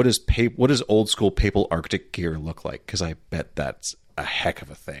does old school papal Arctic gear look like? Because I bet that's a heck of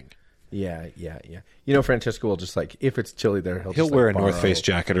a thing. Yeah. Francesco will just if it's chilly there, he'll wear a North Face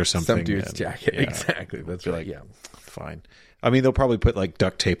jacket or something. Some dude's jacket, yeah. Exactly. That's right. Yeah, fine. I mean, they'll probably put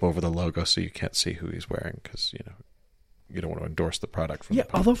duct tape over the logo so you can't see who he's wearing because you don't want to endorse the product. From the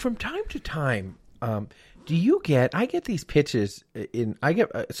Pope. Although from time to time, I get these pitches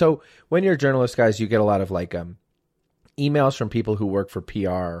so when you're a journalist, guys, you get a lot of emails from people who work for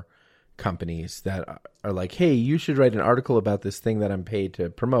PR companies that are like, hey, you should write an article about this thing that I'm paid to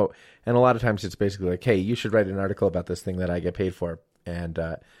promote. And a lot of times it's basically like, hey, you should write an article about this thing that I get paid for. And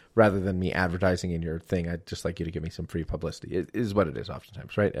rather than me advertising in your thing, I'd just like you to give me some free publicity. It is what it is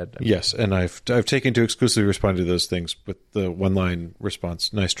oftentimes, right, Ed? Yes, and I've taken to exclusively respond to those things with the one-line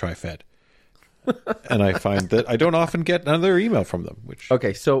response, nice try, Fed. And I find that I don't often get another email from them.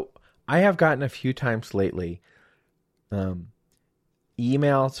 Okay, so I have gotten a few times lately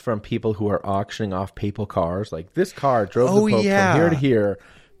emails from people who are auctioning off papal cars. Like, this car drove the Pope from here to here.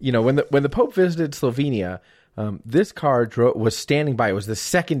 When the Pope visited Slovenia, this car was standing by. It was the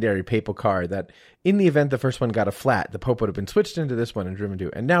secondary papal car that, in the event the first one got a flat, the Pope would have been switched into this one and driven to.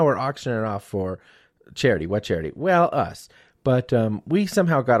 And now we're auctioning it off for charity. What charity? Well, us. But we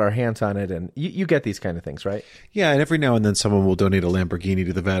somehow got our hands on it, and you get these kind of things, right? Yeah, and every now and then someone will donate a Lamborghini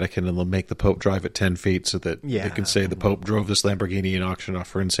to the Vatican, and they'll make the Pope drive it 10 feet so that they can say the Pope drove this Lamborghini and auction off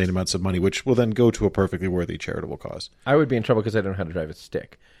for insane amounts of money, which will then go to a perfectly worthy charitable cause. I would be in trouble because I don't know how to drive a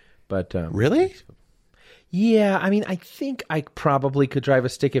stick. But really? Yeah, I mean, I think I probably could drive a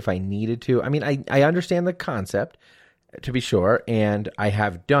stick if I needed to. I mean, I understand the concept, to be sure, and I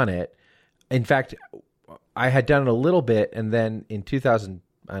have done it. In fact, I had done it a little bit, and then in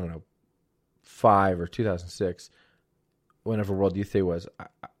 2005 or 2006, whenever World Youth Day was,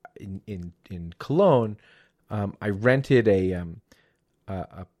 in Cologne, I rented a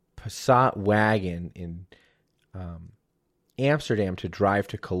Passat wagon in Amsterdam to drive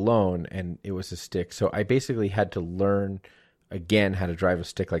to Cologne, and it was a stick. So I basically had to learn again how to drive a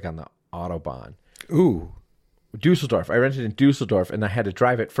stick on the Autobahn. Ooh. Dusseldorf. I rented in Dusseldorf, and I had to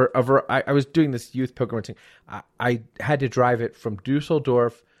drive it I was doing this youth pilgrimage thing. I had to drive it from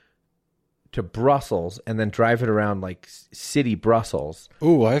Dusseldorf to Brussels, and then drive it around city Brussels.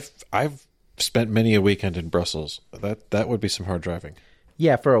 Ooh, I've spent many a weekend in Brussels. That would be some hard driving.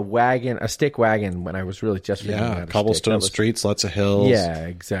 Yeah, for a stick wagon when I was really just figuring out cobblestone streets, lots of hills. Yeah,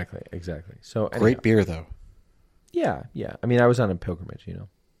 exactly. So anyhow. Great beer though. Yeah. I mean, I was on a pilgrimage,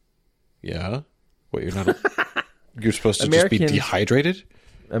 Yeah. What, you're supposed to just be dehydrated?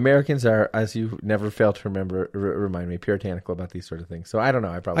 Americans are, as you never fail to remind me, puritanical about these sort of things. So I don't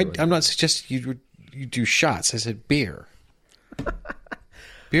know. I'm not suggesting you do shots. I said beer.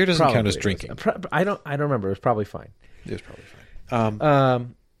 Beer doesn't count as drinking. I don't remember. It was probably fine. It was probably fine.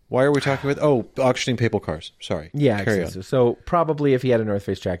 Why are we talking about auctioning papal cars? Sorry. Yeah. Carry on. So probably if he had a North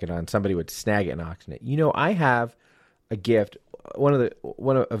Face jacket on, somebody would snag it and auction it. I have a gift. An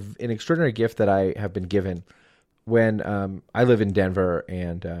extraordinary gift that I have been given when I live in Denver,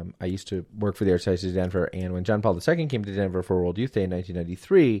 and I used to work for the Archdiocese of Denver, and when John Paul II came to Denver for World Youth Day in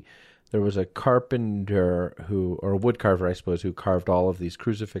 1993, there was a carpenter or a wood carver, I suppose, who carved all of these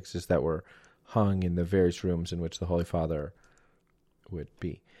crucifixes that were hung in the various rooms in which the Holy Father would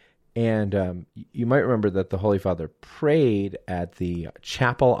be. And you might remember that the Holy Father prayed at the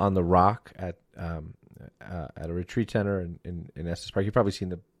Chapel on the Rock at a retreat center in Estes Park. You've probably seen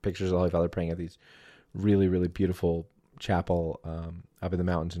the pictures of the Holy Father praying at these really, really beautiful chapel up in the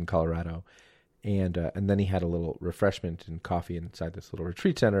mountains in Colorado. And then he had a little refreshment and coffee inside this little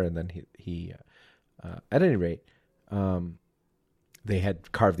retreat center. And then he at any rate, they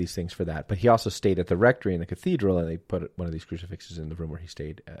had carved these things for that. But he also stayed at the rectory in the cathedral, and they put one of these crucifixes in the room where he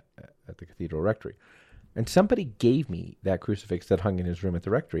stayed at the cathedral rectory. And somebody gave me that crucifix that hung in his room at the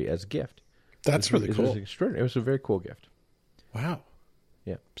rectory as a gift. That's really cool. It was extraordinary. It was a very cool gift. Wow.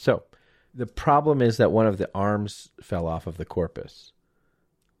 Yeah. So the problem is that one of the arms fell off of the corpus.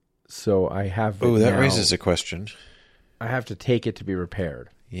 So I have... Oh, that raises a question. I have to take it to be repaired.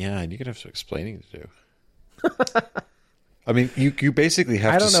 Yeah, and you're going to have some explaining to do. I mean, you basically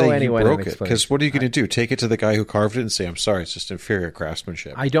have to say you broke it, because what are you going to do? Take it to the guy who carved it and say, I'm sorry, it's just inferior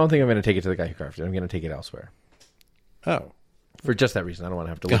craftsmanship? I don't think I'm going to take it to the guy who carved it. I'm going to take it elsewhere. Oh. For just that reason. I don't want to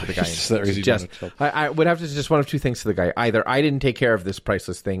have to look at the guy. Just that reason. I would have to suggest one of two things to the guy. Either I didn't take care of this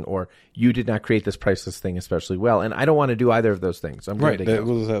priceless thing, or you did not create this priceless thing especially well. And I don't want to do either of those things. I'm right. That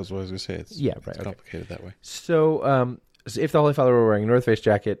was what I was going to say. It's Okay. complicated that way. So if the Holy Father were wearing a North Face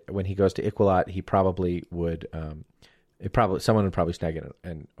jacket when he goes to Iqalat, he probably would... someone would probably snag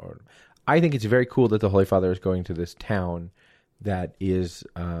it, or I think it's very cool that the Holy Father is going to this town that is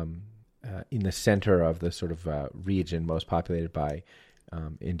in the center of the sort of region most populated by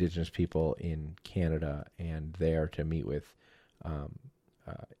Indigenous people in Canada, and there to meet with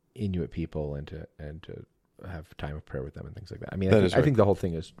Inuit people and to have time of prayer with them and things like that. I mean, I think the whole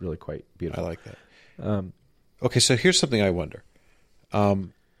thing is really quite beautiful. I like that. Okay, so here's something I wonder.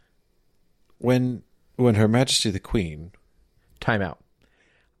 When Her Majesty the Queen... Time out.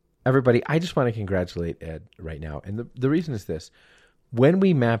 Everybody, I just want to congratulate Ed right now. And the reason is this. When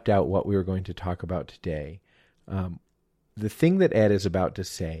we mapped out what we were going to talk about today, the thing that Ed is about to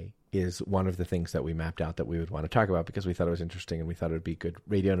say is one of the things that we mapped out that we would want to talk about because we thought it was interesting and we thought it would be good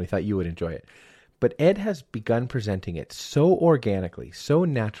radio and we thought you would enjoy it. But Ed has begun presenting it so organically, so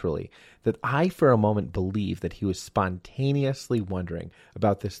naturally, that I for a moment believe that he was spontaneously wondering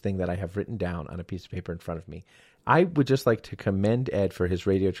about this thing that I have written down on a piece of paper in front of me. I would just like to commend Ed for his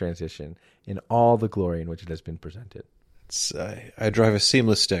radio transition in all the glory in which it has been presented. I drive a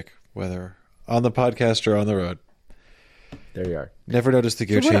seamless stick, whether on the podcast or on the road. There you are. Never noticed the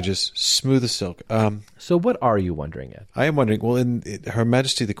gear changes. Smooth as silk. So what are you wondering, Ed? I am wondering, well, in Her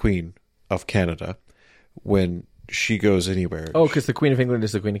Majesty the Queen of Canada, when she goes anywhere... Oh, because the Queen of England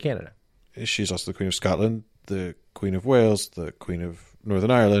is the Queen of Canada. She's also the Queen of Scotland, the Queen of Wales, the Queen of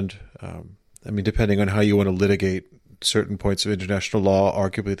Northern Ireland... I mean, depending on how you want to litigate certain points of international law,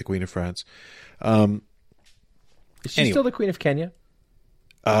 arguably the Queen of France. Is she still the Queen of Kenya?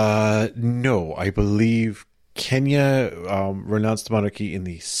 No, I believe Kenya renounced the monarchy in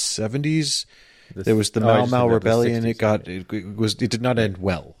the 70s. There was the Mau Mau rebellion. It did not end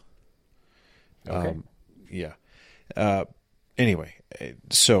well. Okay. Anyway,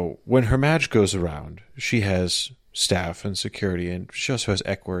 so when Her Maj goes around, she has staff and security, and she also has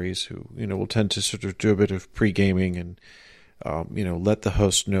equerries who, will tend to sort of do a bit of pre-gaming and, let the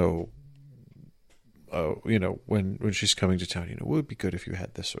host know, when she's coming to town, it would be good if you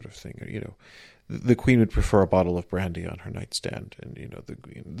had this sort of thing. Or, the Queen would prefer a bottle of brandy on her nightstand and,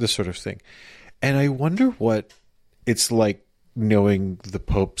 this sort of thing. And I wonder what it's like knowing the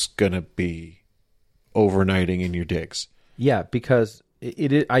Pope's going to be overnighting in your digs. Yeah, because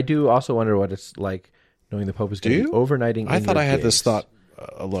I do also wonder what it's like knowing the Pope is going to be overnighting. I thought I had this thought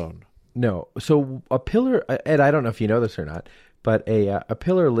alone. No. So a pillar, Ed, I don't know if you know this or not, but a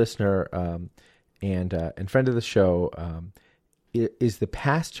pillar listener and friend of the show is the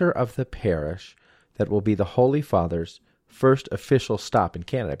pastor of the parish that will be the Holy Father's first official stop in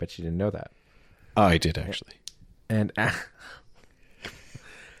Canada. I bet you didn't know that. I did, actually. And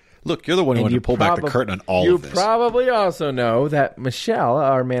look, you're the one who wanted to pull back the curtain on all of this. You probably also know that Michelle,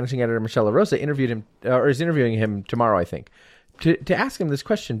 our managing editor, Michelle LaRosa, interviewed him, or is interviewing him tomorrow, I think, to ask him this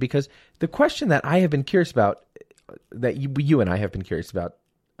question, because the question that I have been curious about, that you and I have been curious about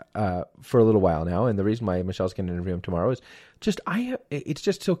for a little while now, and the reason why Michelle's going to interview him tomorrow is it's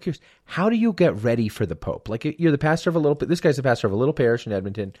just so curious. How do you get ready for the Pope? Like, you're the pastor of this guy's the pastor of a little parish in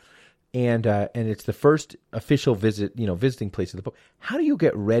Edmonton, and it's the first official visiting place of the Pope. How do you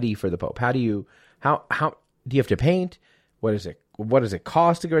get ready for the Pope? How do you have to paint? What is it? What does it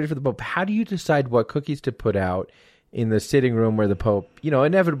cost to get ready for the Pope? How do you decide what cookies to put out in the sitting room where the Pope,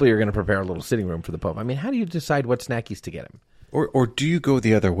 inevitably you're going to prepare a little sitting room for the Pope. I mean, how do you decide what snackies to get him? Or do you go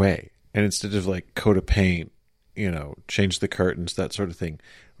the other way and instead of like coat of paint, change the curtains, that sort of thing,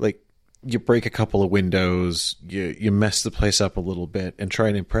 like you break a couple of windows, you mess the place up a little bit and try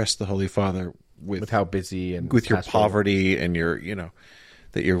and impress the Holy Father with how busy and with your poverty and your,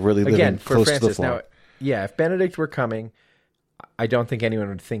 that you're really living again, for close Francis, to the floor. Now, if Benedict were coming, I don't think anyone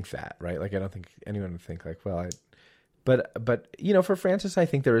would think that, right? Like, I don't think anyone would think like, well, but for Francis, I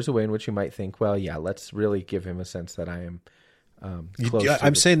think there is a way in which you might think, well, yeah, let's really give him a sense that I am close.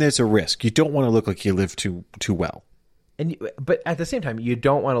 I'm saying there's a risk. You don't want to look like you live too well. But at the same time, you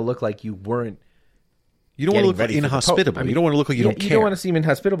don't want to look like you weren't. You don't want to look like inhospitable. I mean, you don't want to look like you don't care. You don't want to seem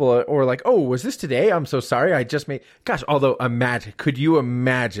inhospitable or like, oh, was this today? I'm so sorry. I just made. Gosh, although could you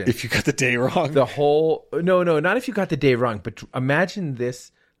imagine if you got the day wrong? No, not if you got the day wrong. But imagine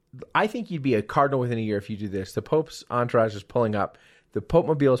this. I think you'd be a cardinal within a year if you do this. The Pope's entourage is pulling up. The Pope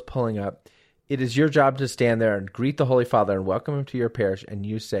Mobile is pulling up. It is your job to stand there and greet the Holy Father and welcome him to your parish. And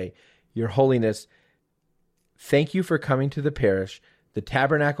you say, Your Holiness, thank you for coming to the parish. The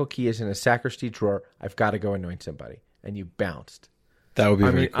tabernacle key is in a sacristy drawer. I've got to go anoint somebody. And you bounced. That would be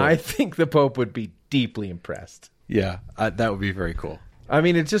very cool. I think the Pope would be deeply impressed. Yeah, that would be very cool. I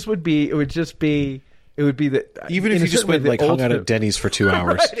mean, it would be the... Even if you just went hung out at Denny's for 2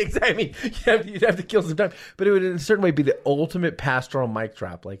 hours. Right, exactly. I mean, you'd have to kill some time. But it would in a certain way be the ultimate pastoral mic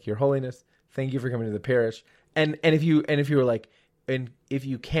drop. Like, Your Holiness, thank you for coming to the parish. And if you were like... And if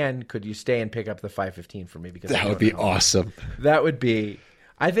you can, could you stay and pick up the 5:15 for me? Because that would be awesome. That would be.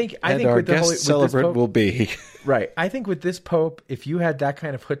 I think our with guest celebrant Pope, will be right. I think with this Pope, if you had that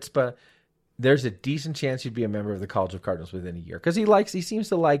kind of chutzpah, there's a decent chance you'd be a member of the College of Cardinals within a year because he seems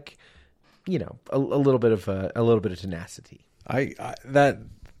to like, a little bit of tenacity. That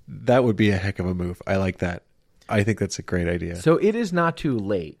would be a heck of a move. I like that. I think that's a great idea. So it is not too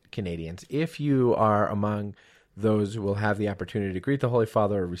late, Canadians, if you are among those who will have the opportunity to greet the Holy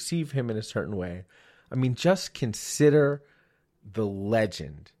Father or receive him in a certain way. I mean, just consider the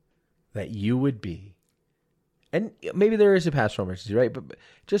legend that you would be. And maybe there is a pastoral emergency, right? But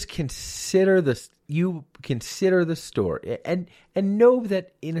just consider this. You consider the story and know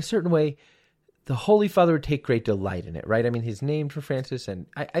that in a certain way, the Holy Father would take great delight in it, right? I mean, he's named for Francis, and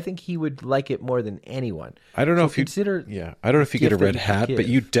I think he would like it more than anyone. I don't know if you get a red hat, but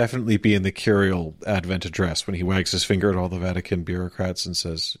you'd definitely be in the curial Advent address when he wags his finger at all the Vatican bureaucrats and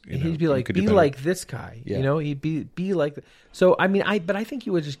says, he'd be like, be like this guy, yeah. He'd be like. So I mean, but I think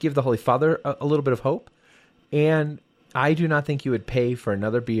you would just give the Holy Father a little bit of hope, and I do not think you would pay for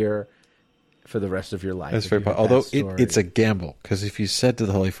another beer for the rest of your life. That's very possible. Although it's a gamble, because if you said to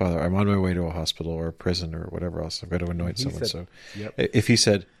the Holy Father, I'm on my way to a hospital or a prison or whatever else, I'm going to anoint someone. Yep. If he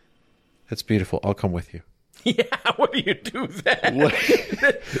said, that's beautiful, I'll come with you. Yeah, what do you do then?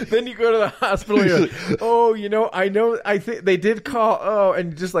 Then you go to the hospital and you're like, I think they did call,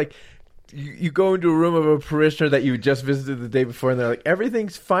 and just like, you go into a room of a parishioner that you just visited the day before and they're like,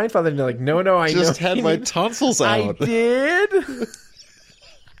 everything's fine, Father. And you're like, no, I just had my tonsils out. I did.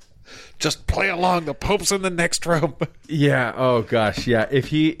 Just play along. The Pope's in the next room. Yeah. Oh gosh. Yeah.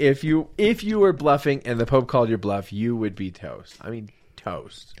 If you were bluffing and the Pope called your bluff, you would be toast. I mean,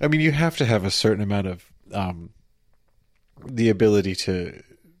 toast. I mean, you have to have a certain amount of the ability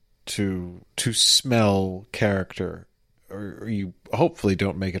to smell character, or you hopefully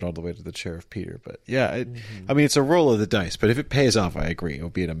don't make it all the way to the chair of Peter. But yeah, I mean, it's a roll of the dice. But if it pays off, I agree. It'll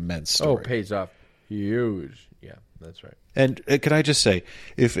be an immense story. Oh, it pays off huge. Yeah, that's right. And can I just say,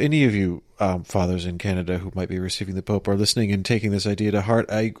 if any of you fathers in Canada who might be receiving the Pope are listening and taking this idea to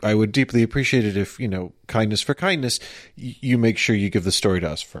heart, I would deeply appreciate it if, kindness for kindness, you make sure you give the story to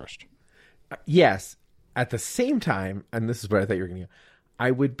us first. Yes. At the same time, and this is what I thought you were going to go,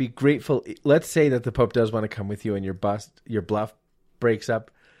 I would be grateful. Let's say that the Pope does want to come with you and your bluff breaks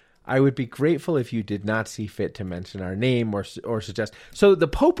up. I would be grateful if you did not see fit to mention our name or suggest. So the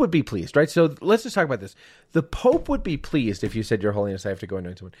Pope would be pleased, right? So let's just talk about this. The Pope would be pleased if you said, Your Holiness, I have to go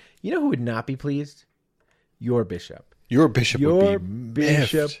anoint someone. You know who would not be pleased? Your bishop. Your bishop would be Your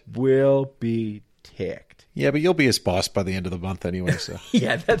bishop will be ticked. Yeah, but you'll be his boss by the end of the month anyway. So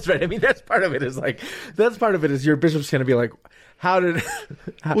yeah, that's right. I mean, that's part of it. Is your bishop's going to be like, how did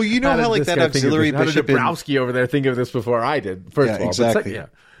that auxiliary bishop Dabrowski over there think of this before I did? First of all, exactly.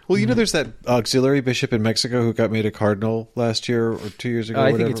 Well, there's that auxiliary bishop in Mexico who got made a cardinal last year or 2 years ago.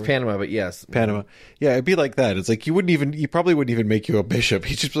 I think it's Panama, but yes. Panama. Yeah, it'd be like that. It's like he probably wouldn't even make you a bishop.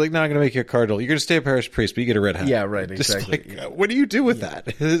 He'd just be like, no, I'm going to make you a cardinal. You're going to stay a parish priest, but you get a red hat. Yeah, right, exactly. Just like, what do you do with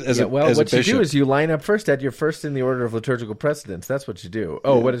that as what a you do is you line up first you're first in the order of liturgical precedence. That's what you do.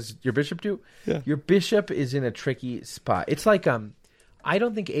 Oh, what does your bishop do? Yeah. Your bishop is in a tricky spot. It's like I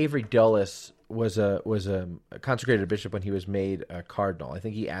don't think Avery Dulles was a consecrated bishop when he was made a cardinal. I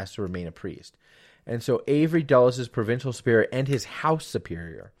think he asked to remain a priest. And so Avery Dulles' provincial superior and his house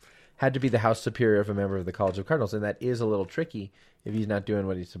superior had to be the house superior of a member of the College of Cardinals, and that is a little tricky if he's not doing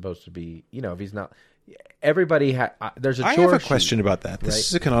what he's supposed to be. If he's not, everybody there's a. I have a question about that. This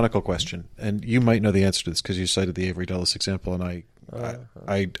is a canonical question, and you might know the answer to this because you cited the Avery Dulles example, and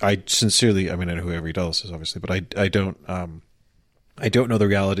I sincerely, I mean, I know who Avery Dulles is, obviously, but I don't know the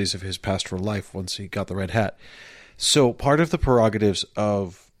realities of his pastoral life once he got the red hat. So part of the prerogatives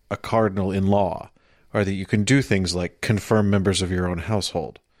of a cardinal in law are that you can do things like confirm members of your own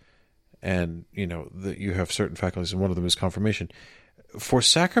household, and that you have certain faculties, and one of them is confirmation. For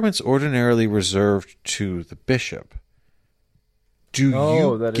sacraments ordinarily reserved to the bishop, do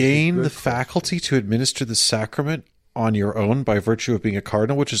you gain the faculty to administer the sacrament on your own by virtue of being a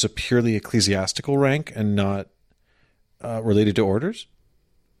cardinal, which is a purely ecclesiastical rank and not related to orders?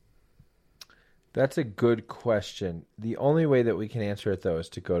 That's a good question. The only way that we can answer it, though, is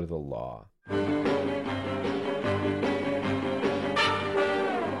to go to the law.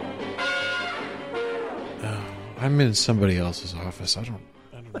 I'm in somebody else's office. I don't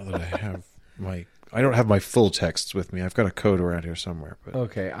know that I don't have my full texts with me. I've got a code around here somewhere. But.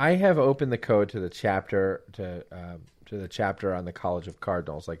 Okay, I have opened the code to the chapter to the chapter on the College of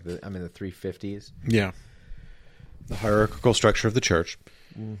Cardinals. I'm in the 350s. Yeah, the hierarchical structure of the church.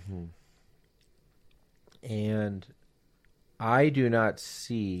 Mm-hmm. And I do not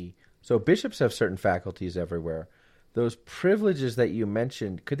see. So bishops have certain faculties everywhere. Those privileges that you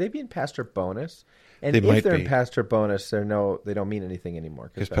mentioned, could they be in Pastor Bonus? And if they're in Pastor Bonus, they don't mean anything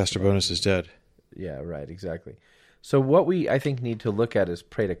anymore. Because Pastor Bonus is dead. Yeah, right, exactly. So what we, I think, need to look at is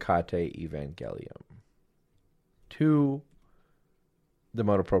Predicate Evangelium. To the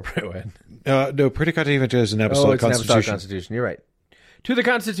motu proprio. No, Predicate Evangelium is an apostolic constitution. An apostolic constitution. You're right. To the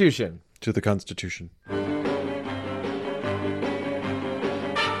Constitution. To the Constitution.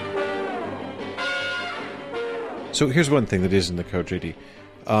 So here's one thing that is in the code, JD.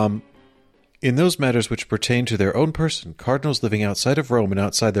 In those matters which pertain to their own person, cardinals living outside of Rome and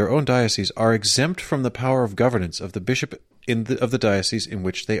outside their own diocese are exempt from the power of governance of the bishop of the diocese in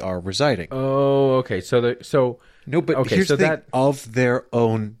which they are residing. Oh, okay. Here's the thing, of their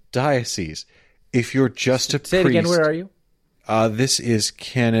own diocese. If you're just a priest... Say it again, where are you? This is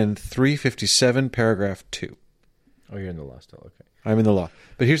Canon 357, paragraph 2. Oh, you're in the law still, okay. I'm in the law.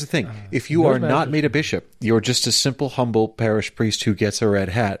 But here's the thing. If you are not made a bishop, you're just a simple, humble parish priest who gets a red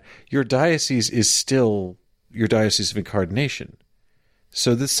hat, your diocese is still your diocese of incarnation.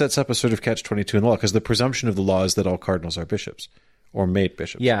 So this sets up a sort of catch-22 in the law, because the presumption of the law is that all cardinals are bishops, or made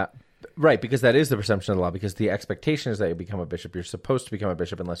bishops. Yeah, right, because that is the presumption of the law, because the expectation is that you become a bishop. You're supposed to become a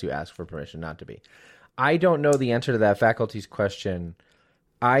bishop unless you ask for permission not to be. I don't know the answer to that faculty's question.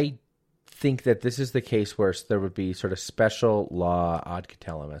 I think that this is the case where there would be sort of special law ad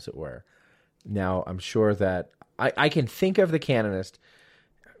catelum, as it were. Now, I'm sure that I can think of the canonist.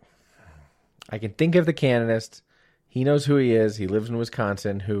 He knows who he is. He lives in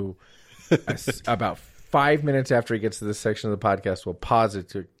Wisconsin, who about 5 minutes after he gets to this section of the podcast will pause it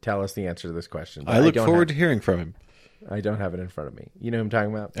to tell us the answer to this question. I look forward to hearing from him. I don't have it in front of me. You know who I'm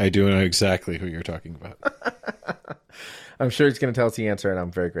talking about? I do know exactly who you're talking about. I'm sure he's going to tell us the answer, and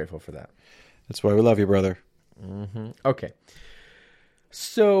I'm very grateful for that. That's why we love you, brother. Mm-hmm. Okay.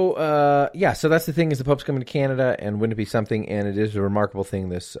 So, so that's the thing, is the Pope's coming to Canada, and wouldn't it be something? And it is a remarkable thing,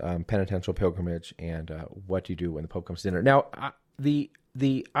 this penitential pilgrimage, and what do you do when the Pope comes to dinner. Now, we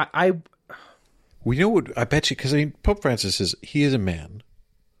know what, I bet you, because Pope Francis he is a man.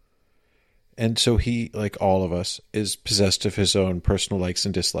 And so he, like all of us, is possessed of his own personal likes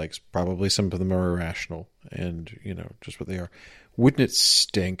and dislikes. Probably some of them are irrational and, just what they are. Wouldn't it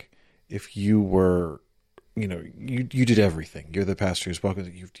stink if you were, you did everything. You're the pastor who's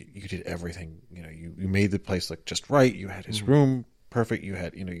welcome. You did everything. You made the place look just right. You had his room perfect. You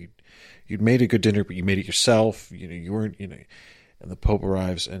had, you'd made a good dinner, but you made it yourself. You weren't, and the Pope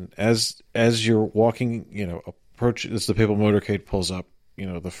arrives. And as you're walking, approach, as the papal motorcade pulls up,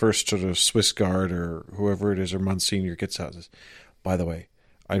 the first sort of Swiss guard or whoever it is, or Monsignor gets out and says, by the way,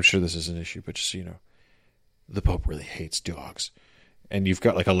 I'm sure this is an issue, but just so you know, the Pope really hates dogs. and you've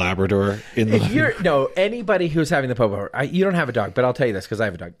got like a Labrador in the If you're anybody who's having the pope over, you don't have a dog, but I'll tell you this because I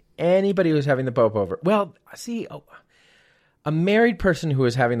have a dog. Anybody who's having the pope over, well, see, a married person who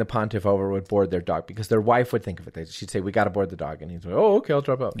is having the pontiff over would board their dog because their wife would think of it. She'd say, "We got to board the dog," and he'd say, "Oh, okay, I'll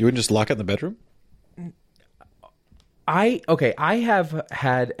drop out." You wouldn't just lock it in the bedroom? I have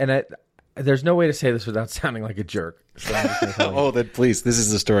had, and there's no way to say this without sounding like a jerk. So I'm just gonna tell you. Oh, then please, this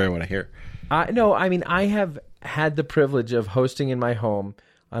is the story I want to hear. No, I mean, I have had the privilege of hosting in my home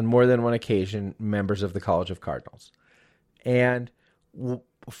on more than one occasion members of the College of Cardinals. And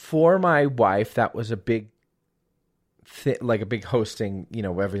for my wife, that was a big like a big hosting,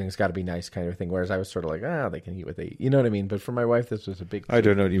 everything's got to be nice kind of thing. Whereas I was sort of like, they can eat what they eat. You know what I mean? But for my wife, this was a big I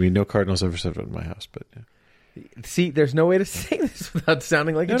don't know what you mean. No Cardinals ever stepped in my house, but yeah. See, there's no way to say this without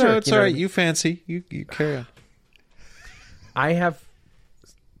sounding like a jerk. No, it's all right. You fancy. You carry on. I have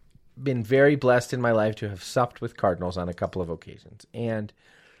been very blessed in my life to have supped with Cardinals on a couple of occasions. And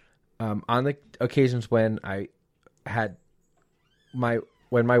on the occasions when I had my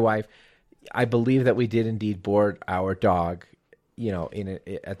wife, I believe that we did indeed board our dog,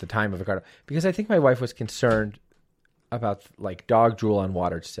 at the time of a Cardinal. Because I think my wife was concerned about like dog drool on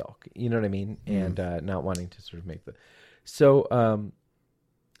watered silk. You know what I mean? And not wanting to sort of make the... So,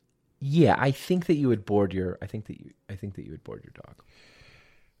 yeah, I think that you would board your... I think that you would board your dog.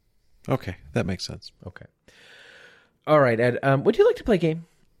 Okay, that makes sense. Okay. All right, Ed. Would you like to play a game?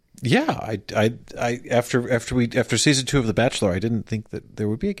 Yeah, I after season 2 of The Bachelor, I didn't think that there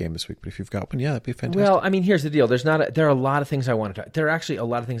would be a game this week. But if you've got one, yeah, that'd be fantastic. Well, I mean, here's the deal. There are a lot of things I want to talk. There are actually a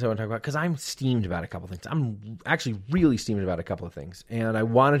lot of things I want to talk about because I'm steamed about a couple of things. I'm actually really steamed about a couple of things, and I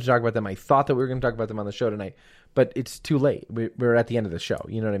wanted to talk about them. I thought that we were going to talk about them on the show tonight, but it's too late. We're at the end of the show.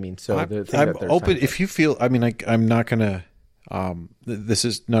 You know what I mean? So I'm open. If you feel, I mean, I'm not gonna. This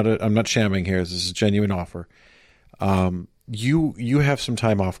is not. I'm not shamming here. This is a genuine offer. You have some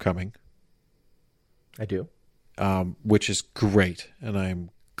time off coming. I do. Which is great, and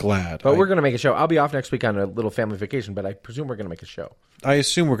I'm glad. But we're going to make a show. I'll be off next week on a little family vacation, but I presume we're going to make a show. I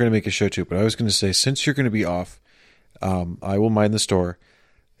assume we're going to make a show too, but I was going to say, since you're going to be off, I will mind the store.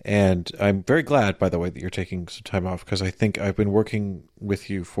 And I'm very glad, by the way, that you're taking some time off, because I think I've been working with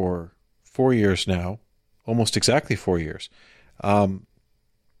you for 4 years now, almost exactly 4 years. And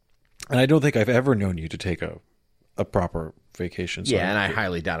I don't think I've ever known you to take a proper vacation. So and I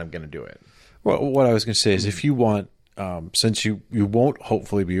highly doubt I'm going to do it. Well, what I was going to say is, if you want, since you won't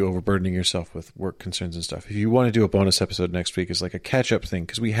hopefully be overburdening yourself with work concerns and stuff, if you want to do a bonus episode next week as like a catch-up thing,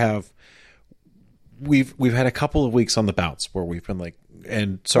 because we've had a couple of weeks on the bounce where we've been like,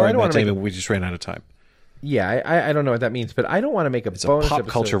 and sorry, Matt Damon, we just ran out of time. Yeah, I don't know what that means, but I don't want to make it's bonus a pop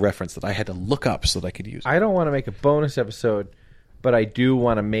episode. Culture reference that I had to look up so that I could use. I don't want to make a bonus episode, but I do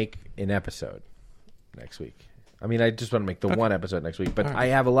want to make an episode next week. I mean, I just want to make the one episode next week, but I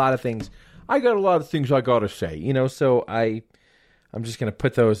have a lot of things. I got a lot of things I got to say, so I'm just going to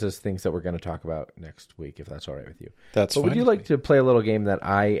put those as things that we're going to talk about next week, if that's all right with you. That's fine. Would you like to play a little game that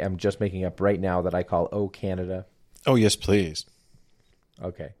I am just making up right now that I call Oh Canada? Oh, yes, please.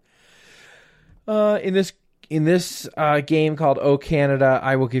 Okay. In this game called Oh Canada,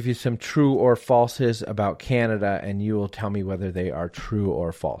 I will give you some true or falses about Canada, and you will tell me whether they are true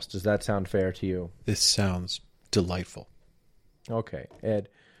or false. Does that sound fair to you? This sounds delightful. Okay, Ed.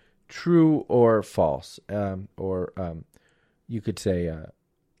 True or false? You could say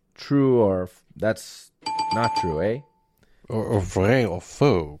true or that's not true, eh? Or vrai or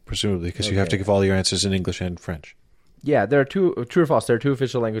faux, presumably, because you have to give all your answers in English and French. Yeah, there are true or false. There are two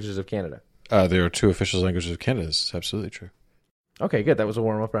official languages of Canada. There are two official languages of Canada. It's absolutely true. Okay, good. That was a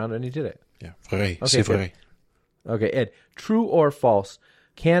warm-up round, and you did it. Yeah, vrai. Okay, c'est vrai. Okay, Ed. True or false?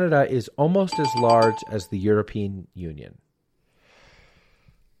 Canada is almost as large as the European Union.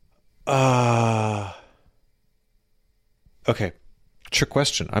 Okay. Trick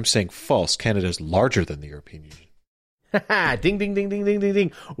question. I'm saying false. Canada is larger than the European Union. Ding, ding, ding, ding, ding, ding,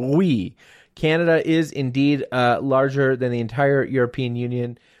 ding. Oui. Canada is indeed larger than the entire European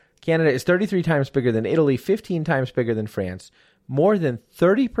Union. Canada is 33 times bigger than Italy, 15 times bigger than France, more than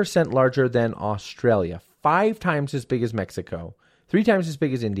 30% larger than Australia, 5 times as big as Mexico, 3 times as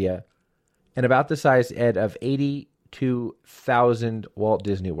big as India, and about the size, Ed, of 82,000 Walt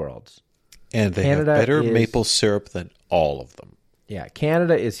Disney Worlds. And they have better maple syrup than all of them. Yeah,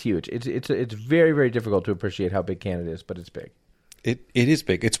 Canada is huge. It's very, very difficult to appreciate how big Canada is, but it's big. It is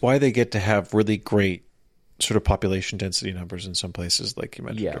big. It's why they get to have really great sort of population density numbers in some places, like you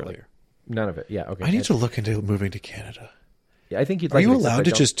mentioned earlier. None of it. Yeah, okay. I need to look into moving to Canada. I think you'd Are like you it, except allowed I to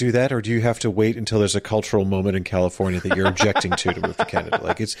don't- just do that, or do you have to wait until there's a cultural moment in California that you're objecting to move to Canada?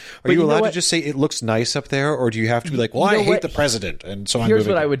 Like, are But you you know allowed to what? just say it looks nice up there, or do you have to be like, well, You know I hate what? the president, and so I'm Here's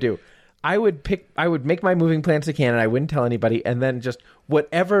moving? what I would do. I would make my moving plans to Canada. I wouldn't tell anybody, and then just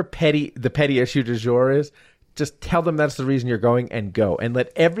whatever the petty issue du jour is, just tell them that's the reason you're going and go, and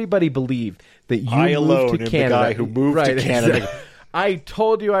let everybody believe that you I alone moved to am the Canada. guy who moved to Canada. Exactly. I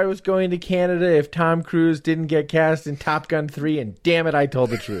told you I was going to Canada if Tom Cruise didn't get cast in Top Gun 3, and damn it, I told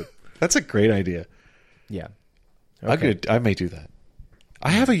the truth. That's a great idea. Yeah. I may do that.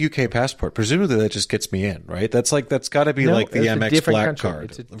 I have a UK passport. Presumably that just gets me in, right? That's got to be No, like the it's a Amex different Black country.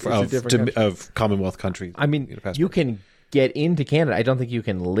 card It's a different country. of Commonwealth country. I mean, passport. you can get into Canada. I don't think you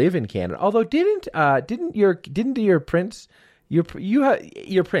can live in Canada. Although didn't your prince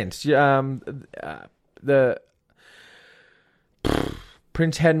the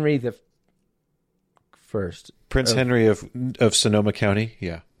Prince Henry the first Prince Henry of Sonoma County,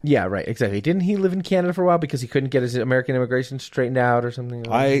 yeah. Yeah, right, exactly. Didn't he live in Canada for a while because he couldn't get his American immigration straightened out or something?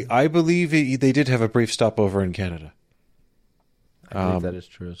 I believe they did have a brief stopover in Canada. I believe that is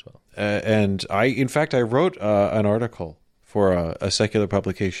true as well. And in fact, I wrote an article for a secular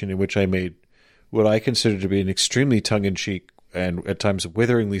publication in which I made what I consider to be an extremely tongue-in-cheek and at times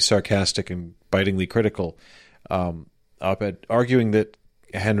witheringly sarcastic and bitingly critical op-ed arguing that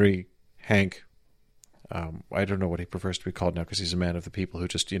Hank, I don't know what he prefers to be called now because he's a man of the people who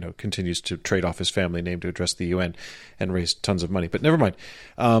just, continues to trade off his family name to address the UN and raise tons of money. But never mind.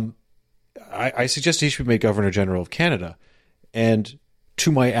 I suggest he should be made Governor General of Canada. And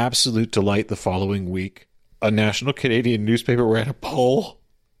to my absolute delight, the following week, a national Canadian newspaper ran a poll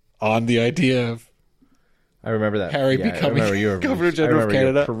on the idea of I remember that. Harry becoming Governor General of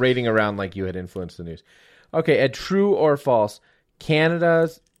Canada. Parading around like you had influenced the news. Okay, Ed, true or false? Canada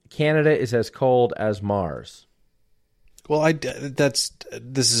is as cold as Mars. Well,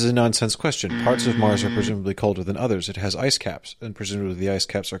 this is a nonsense question. Parts of Mars are presumably colder than others. It has ice caps, and presumably the ice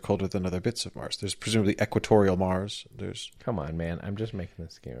caps are colder than other bits of Mars. There's presumably equatorial Mars. Come on, man. I'm just making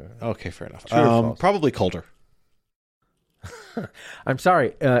this game. Okay, fair enough. True or false? Probably colder. I'm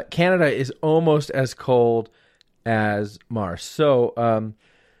sorry. Canada is almost as cold as Mars. So,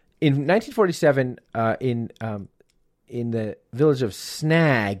 in 1947, in the village of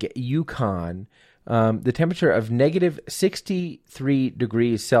Snag, Yukon, the temperature of negative 63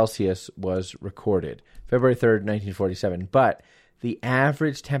 degrees Celsius was recorded. February 3rd, 1947. But the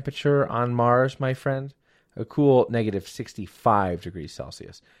average temperature on Mars, my friend, a cool negative 65 degrees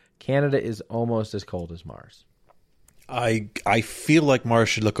Celsius. Canada is almost as cold as Mars. I feel like Mars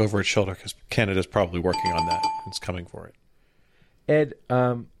should look over its shoulder because Canada's probably working on that. It's coming for it. Ed,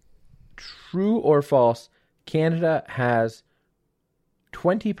 true or false, Canada has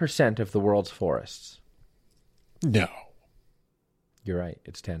 20% of the world's forests. No. You're right.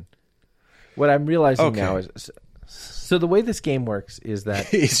 It's 10. What I'm realizing now is... So the way this game works is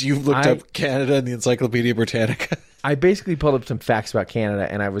that... is you looked up Canada in the Encyclopedia Britannica? I basically pulled up some facts about Canada,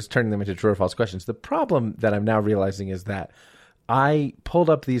 and I was turning them into true or false questions. The problem that I'm now realizing is that I pulled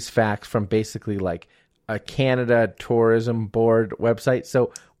up these facts from basically like a Canada Tourism Board website.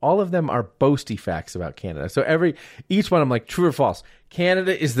 So all of them are boasty facts about Canada. So each one I'm like, true or false.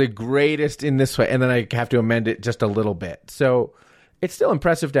 Canada is the greatest in this way. And then I have to amend it just a little bit. So it's still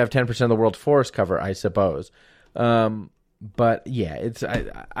impressive to have 10% of the world's forest cover, I suppose. But yeah,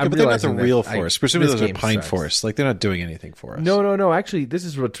 I'm but they're not the realizing real forest. Presumably those are pine sucks. forests. Like they're not doing anything for us. No. Actually, this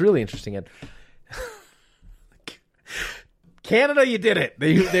is what's really interesting. Ed. Canada, you did it.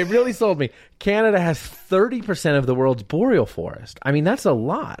 They really sold me. Canada has 30% of the world's boreal forest. I mean, that's a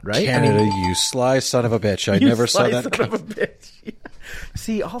lot, right? Canada, you sly son of a bitch. I never saw that coming. Son of a bitch. Yeah.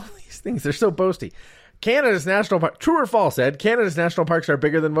 See, all of these things, they're so boasty. Canada's national park. True or false, Ed? Canada's national parks are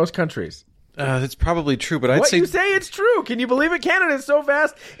bigger than most countries. That's probably true, but I'd say... You say it's true. Can you believe it? Canada is so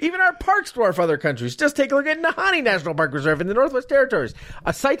vast, even our parks dwarf other countries. Just take a look at Nahanni National Park Reserve in the Northwest Territories.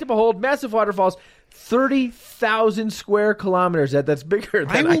 A site to behold, massive waterfalls, 30,000 square kilometers. That's bigger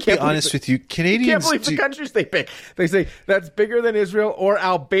than... I will be honest with you, Canadians... I can't believe the countries they pick. They say, that's bigger than Israel or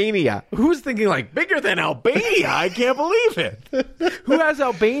Albania. Who's thinking like, bigger than Albania? I can't believe it. Who has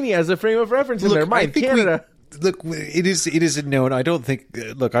Albania as a frame of reference in their mind? Canada... Look, it is known. I don't think.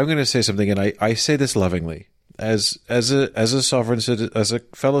 Look, I'm going to say something, and I say this lovingly, as a fellow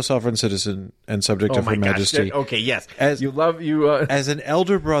sovereign citizen and subject of Her Majesty. Okay, yes. As an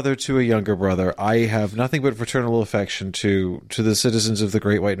elder brother to a younger brother, I have nothing but fraternal affection to the citizens of the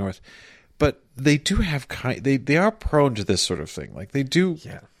Great White North. But they do have they are prone to this sort of thing. Like they do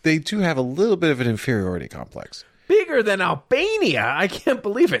have a little bit of an inferiority complex. bigger than Albania. I can't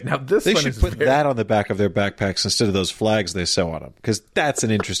believe it. Now this They one should is put that on the back of their backpacks instead of those flags they sew on them, because that's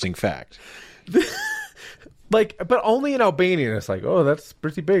an interesting fact. Like, but only in Albania. And it's like, oh, that's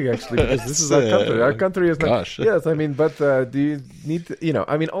pretty big actually, because this is our country. Our country is not. Gosh. Yes, I mean, but do you need to? You know,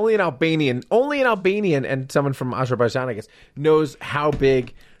 I mean, only an Albanian, and someone from Azerbaijan, I guess, knows how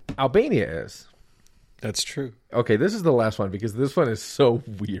big Albania is. That's true. Okay, this is the last one because this one is so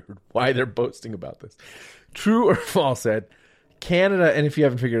weird. Why they're boasting about this? True or false, Ed? Canada, and if you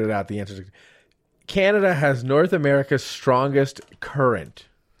haven't figured it out, the answer is Canada has North America's strongest current.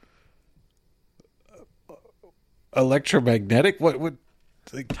 Electromagnetic? What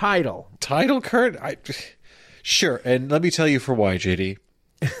Tidal current? Sure, and let me tell you for why, JD.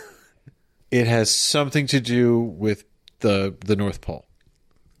 It has something to do with the North Pole.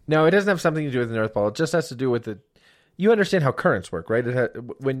 No, it doesn't have something to do with the North Pole. It just has to do with the. You understand how currents work, right?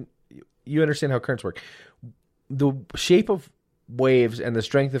 When you understand how currents work, the shape of waves and the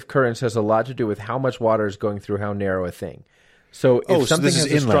strength of currents has a lot to do with how much water is going through how narrow a thing. So if something this is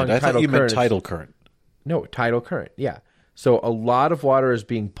has a strong inland. I thought you meant tidal current. No, tidal current. Yeah. So a lot of water is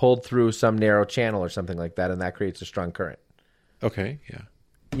being pulled through some narrow channel or something like that, and that creates a strong current. Okay. Yeah.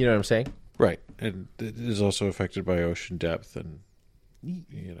 You know what I'm saying? Right, and it is also affected by ocean depth and.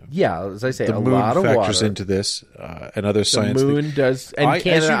 Yeah, as I say, the a moon lot of factors water. into this, and other science. The moon does, and Canada,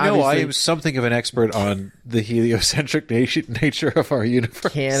 as you know, I obviously, am something of an expert on the heliocentric nature of our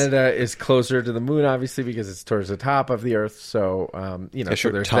universe. Canada is closer to the moon, obviously, because it's towards the top of the Earth. So, so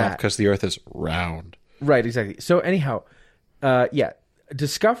there's that. Because the Earth is round. Right, exactly. So, anyhow, the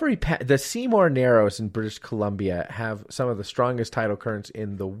Seymour Narrows in British Columbia have some of the strongest tidal currents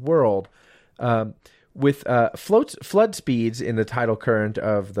in the world. With flood speeds in the tidal current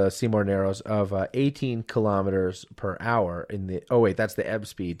of the Seymour Narrows of 18 kilometers per hour that's the ebb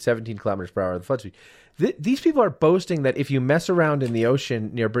speed, 17 kilometers per hour, the flood speed. These people are boasting that if you mess around in the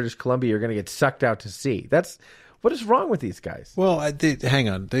ocean near British Columbia, you're going to get sucked out to sea. What is wrong with these guys? Well, hang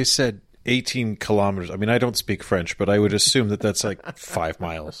on. They said 18 kilometers. I mean, I don't speak French, but I would assume that that's like 5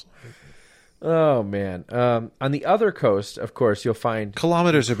 miles. Oh, man. On the other coast, of course, you'll find...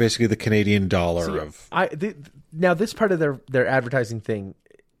 Kilometers are basically the Canadian dollar now, this part of their advertising thing,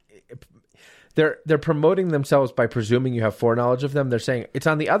 they're promoting themselves by presuming you have foreknowledge of them. They're saying, it's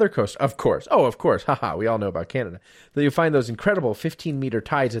on the other coast. Of course. Oh, of course. Haha, we all know about Canada. That you'll find those incredible 15-meter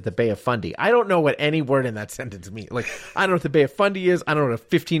tides at the Bay of Fundy. I don't know what any word in that sentence means. Like, I don't know what the Bay of Fundy is. I don't know what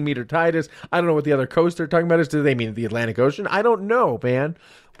a 15-meter tide is. I don't know what the other coast they're talking about is. Do they mean the Atlantic Ocean? I don't know, man.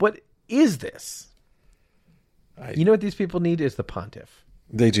 What is this? You know what these people need is the pontiff.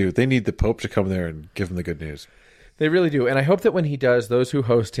 They do. They need the Pope to come there and give them the good news. They really do. And I hope that when he does, those who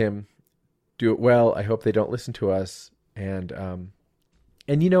host him do it well. I hope they don't listen to us. And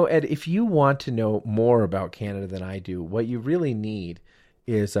Ed, if you want to know more about Canada than I do, what you really need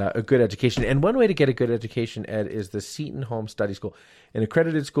is a good education. And one way to get a good education, Ed, is the Seton Home Study School, an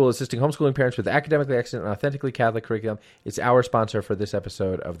accredited school assisting homeschooling parents with academically excellent and authentically Catholic curriculum. It's our sponsor for this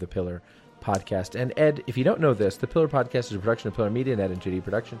episode of the Pillar Podcast. And Ed, if you don't know this, the Pillar Podcast is a production of Pillar Media and Ed and JD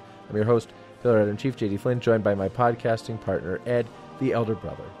Production. I'm your host, Pillar Editor-in-Chief JD Flynn, joined by my podcasting partner, Ed, the elder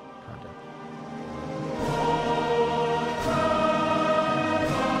brother.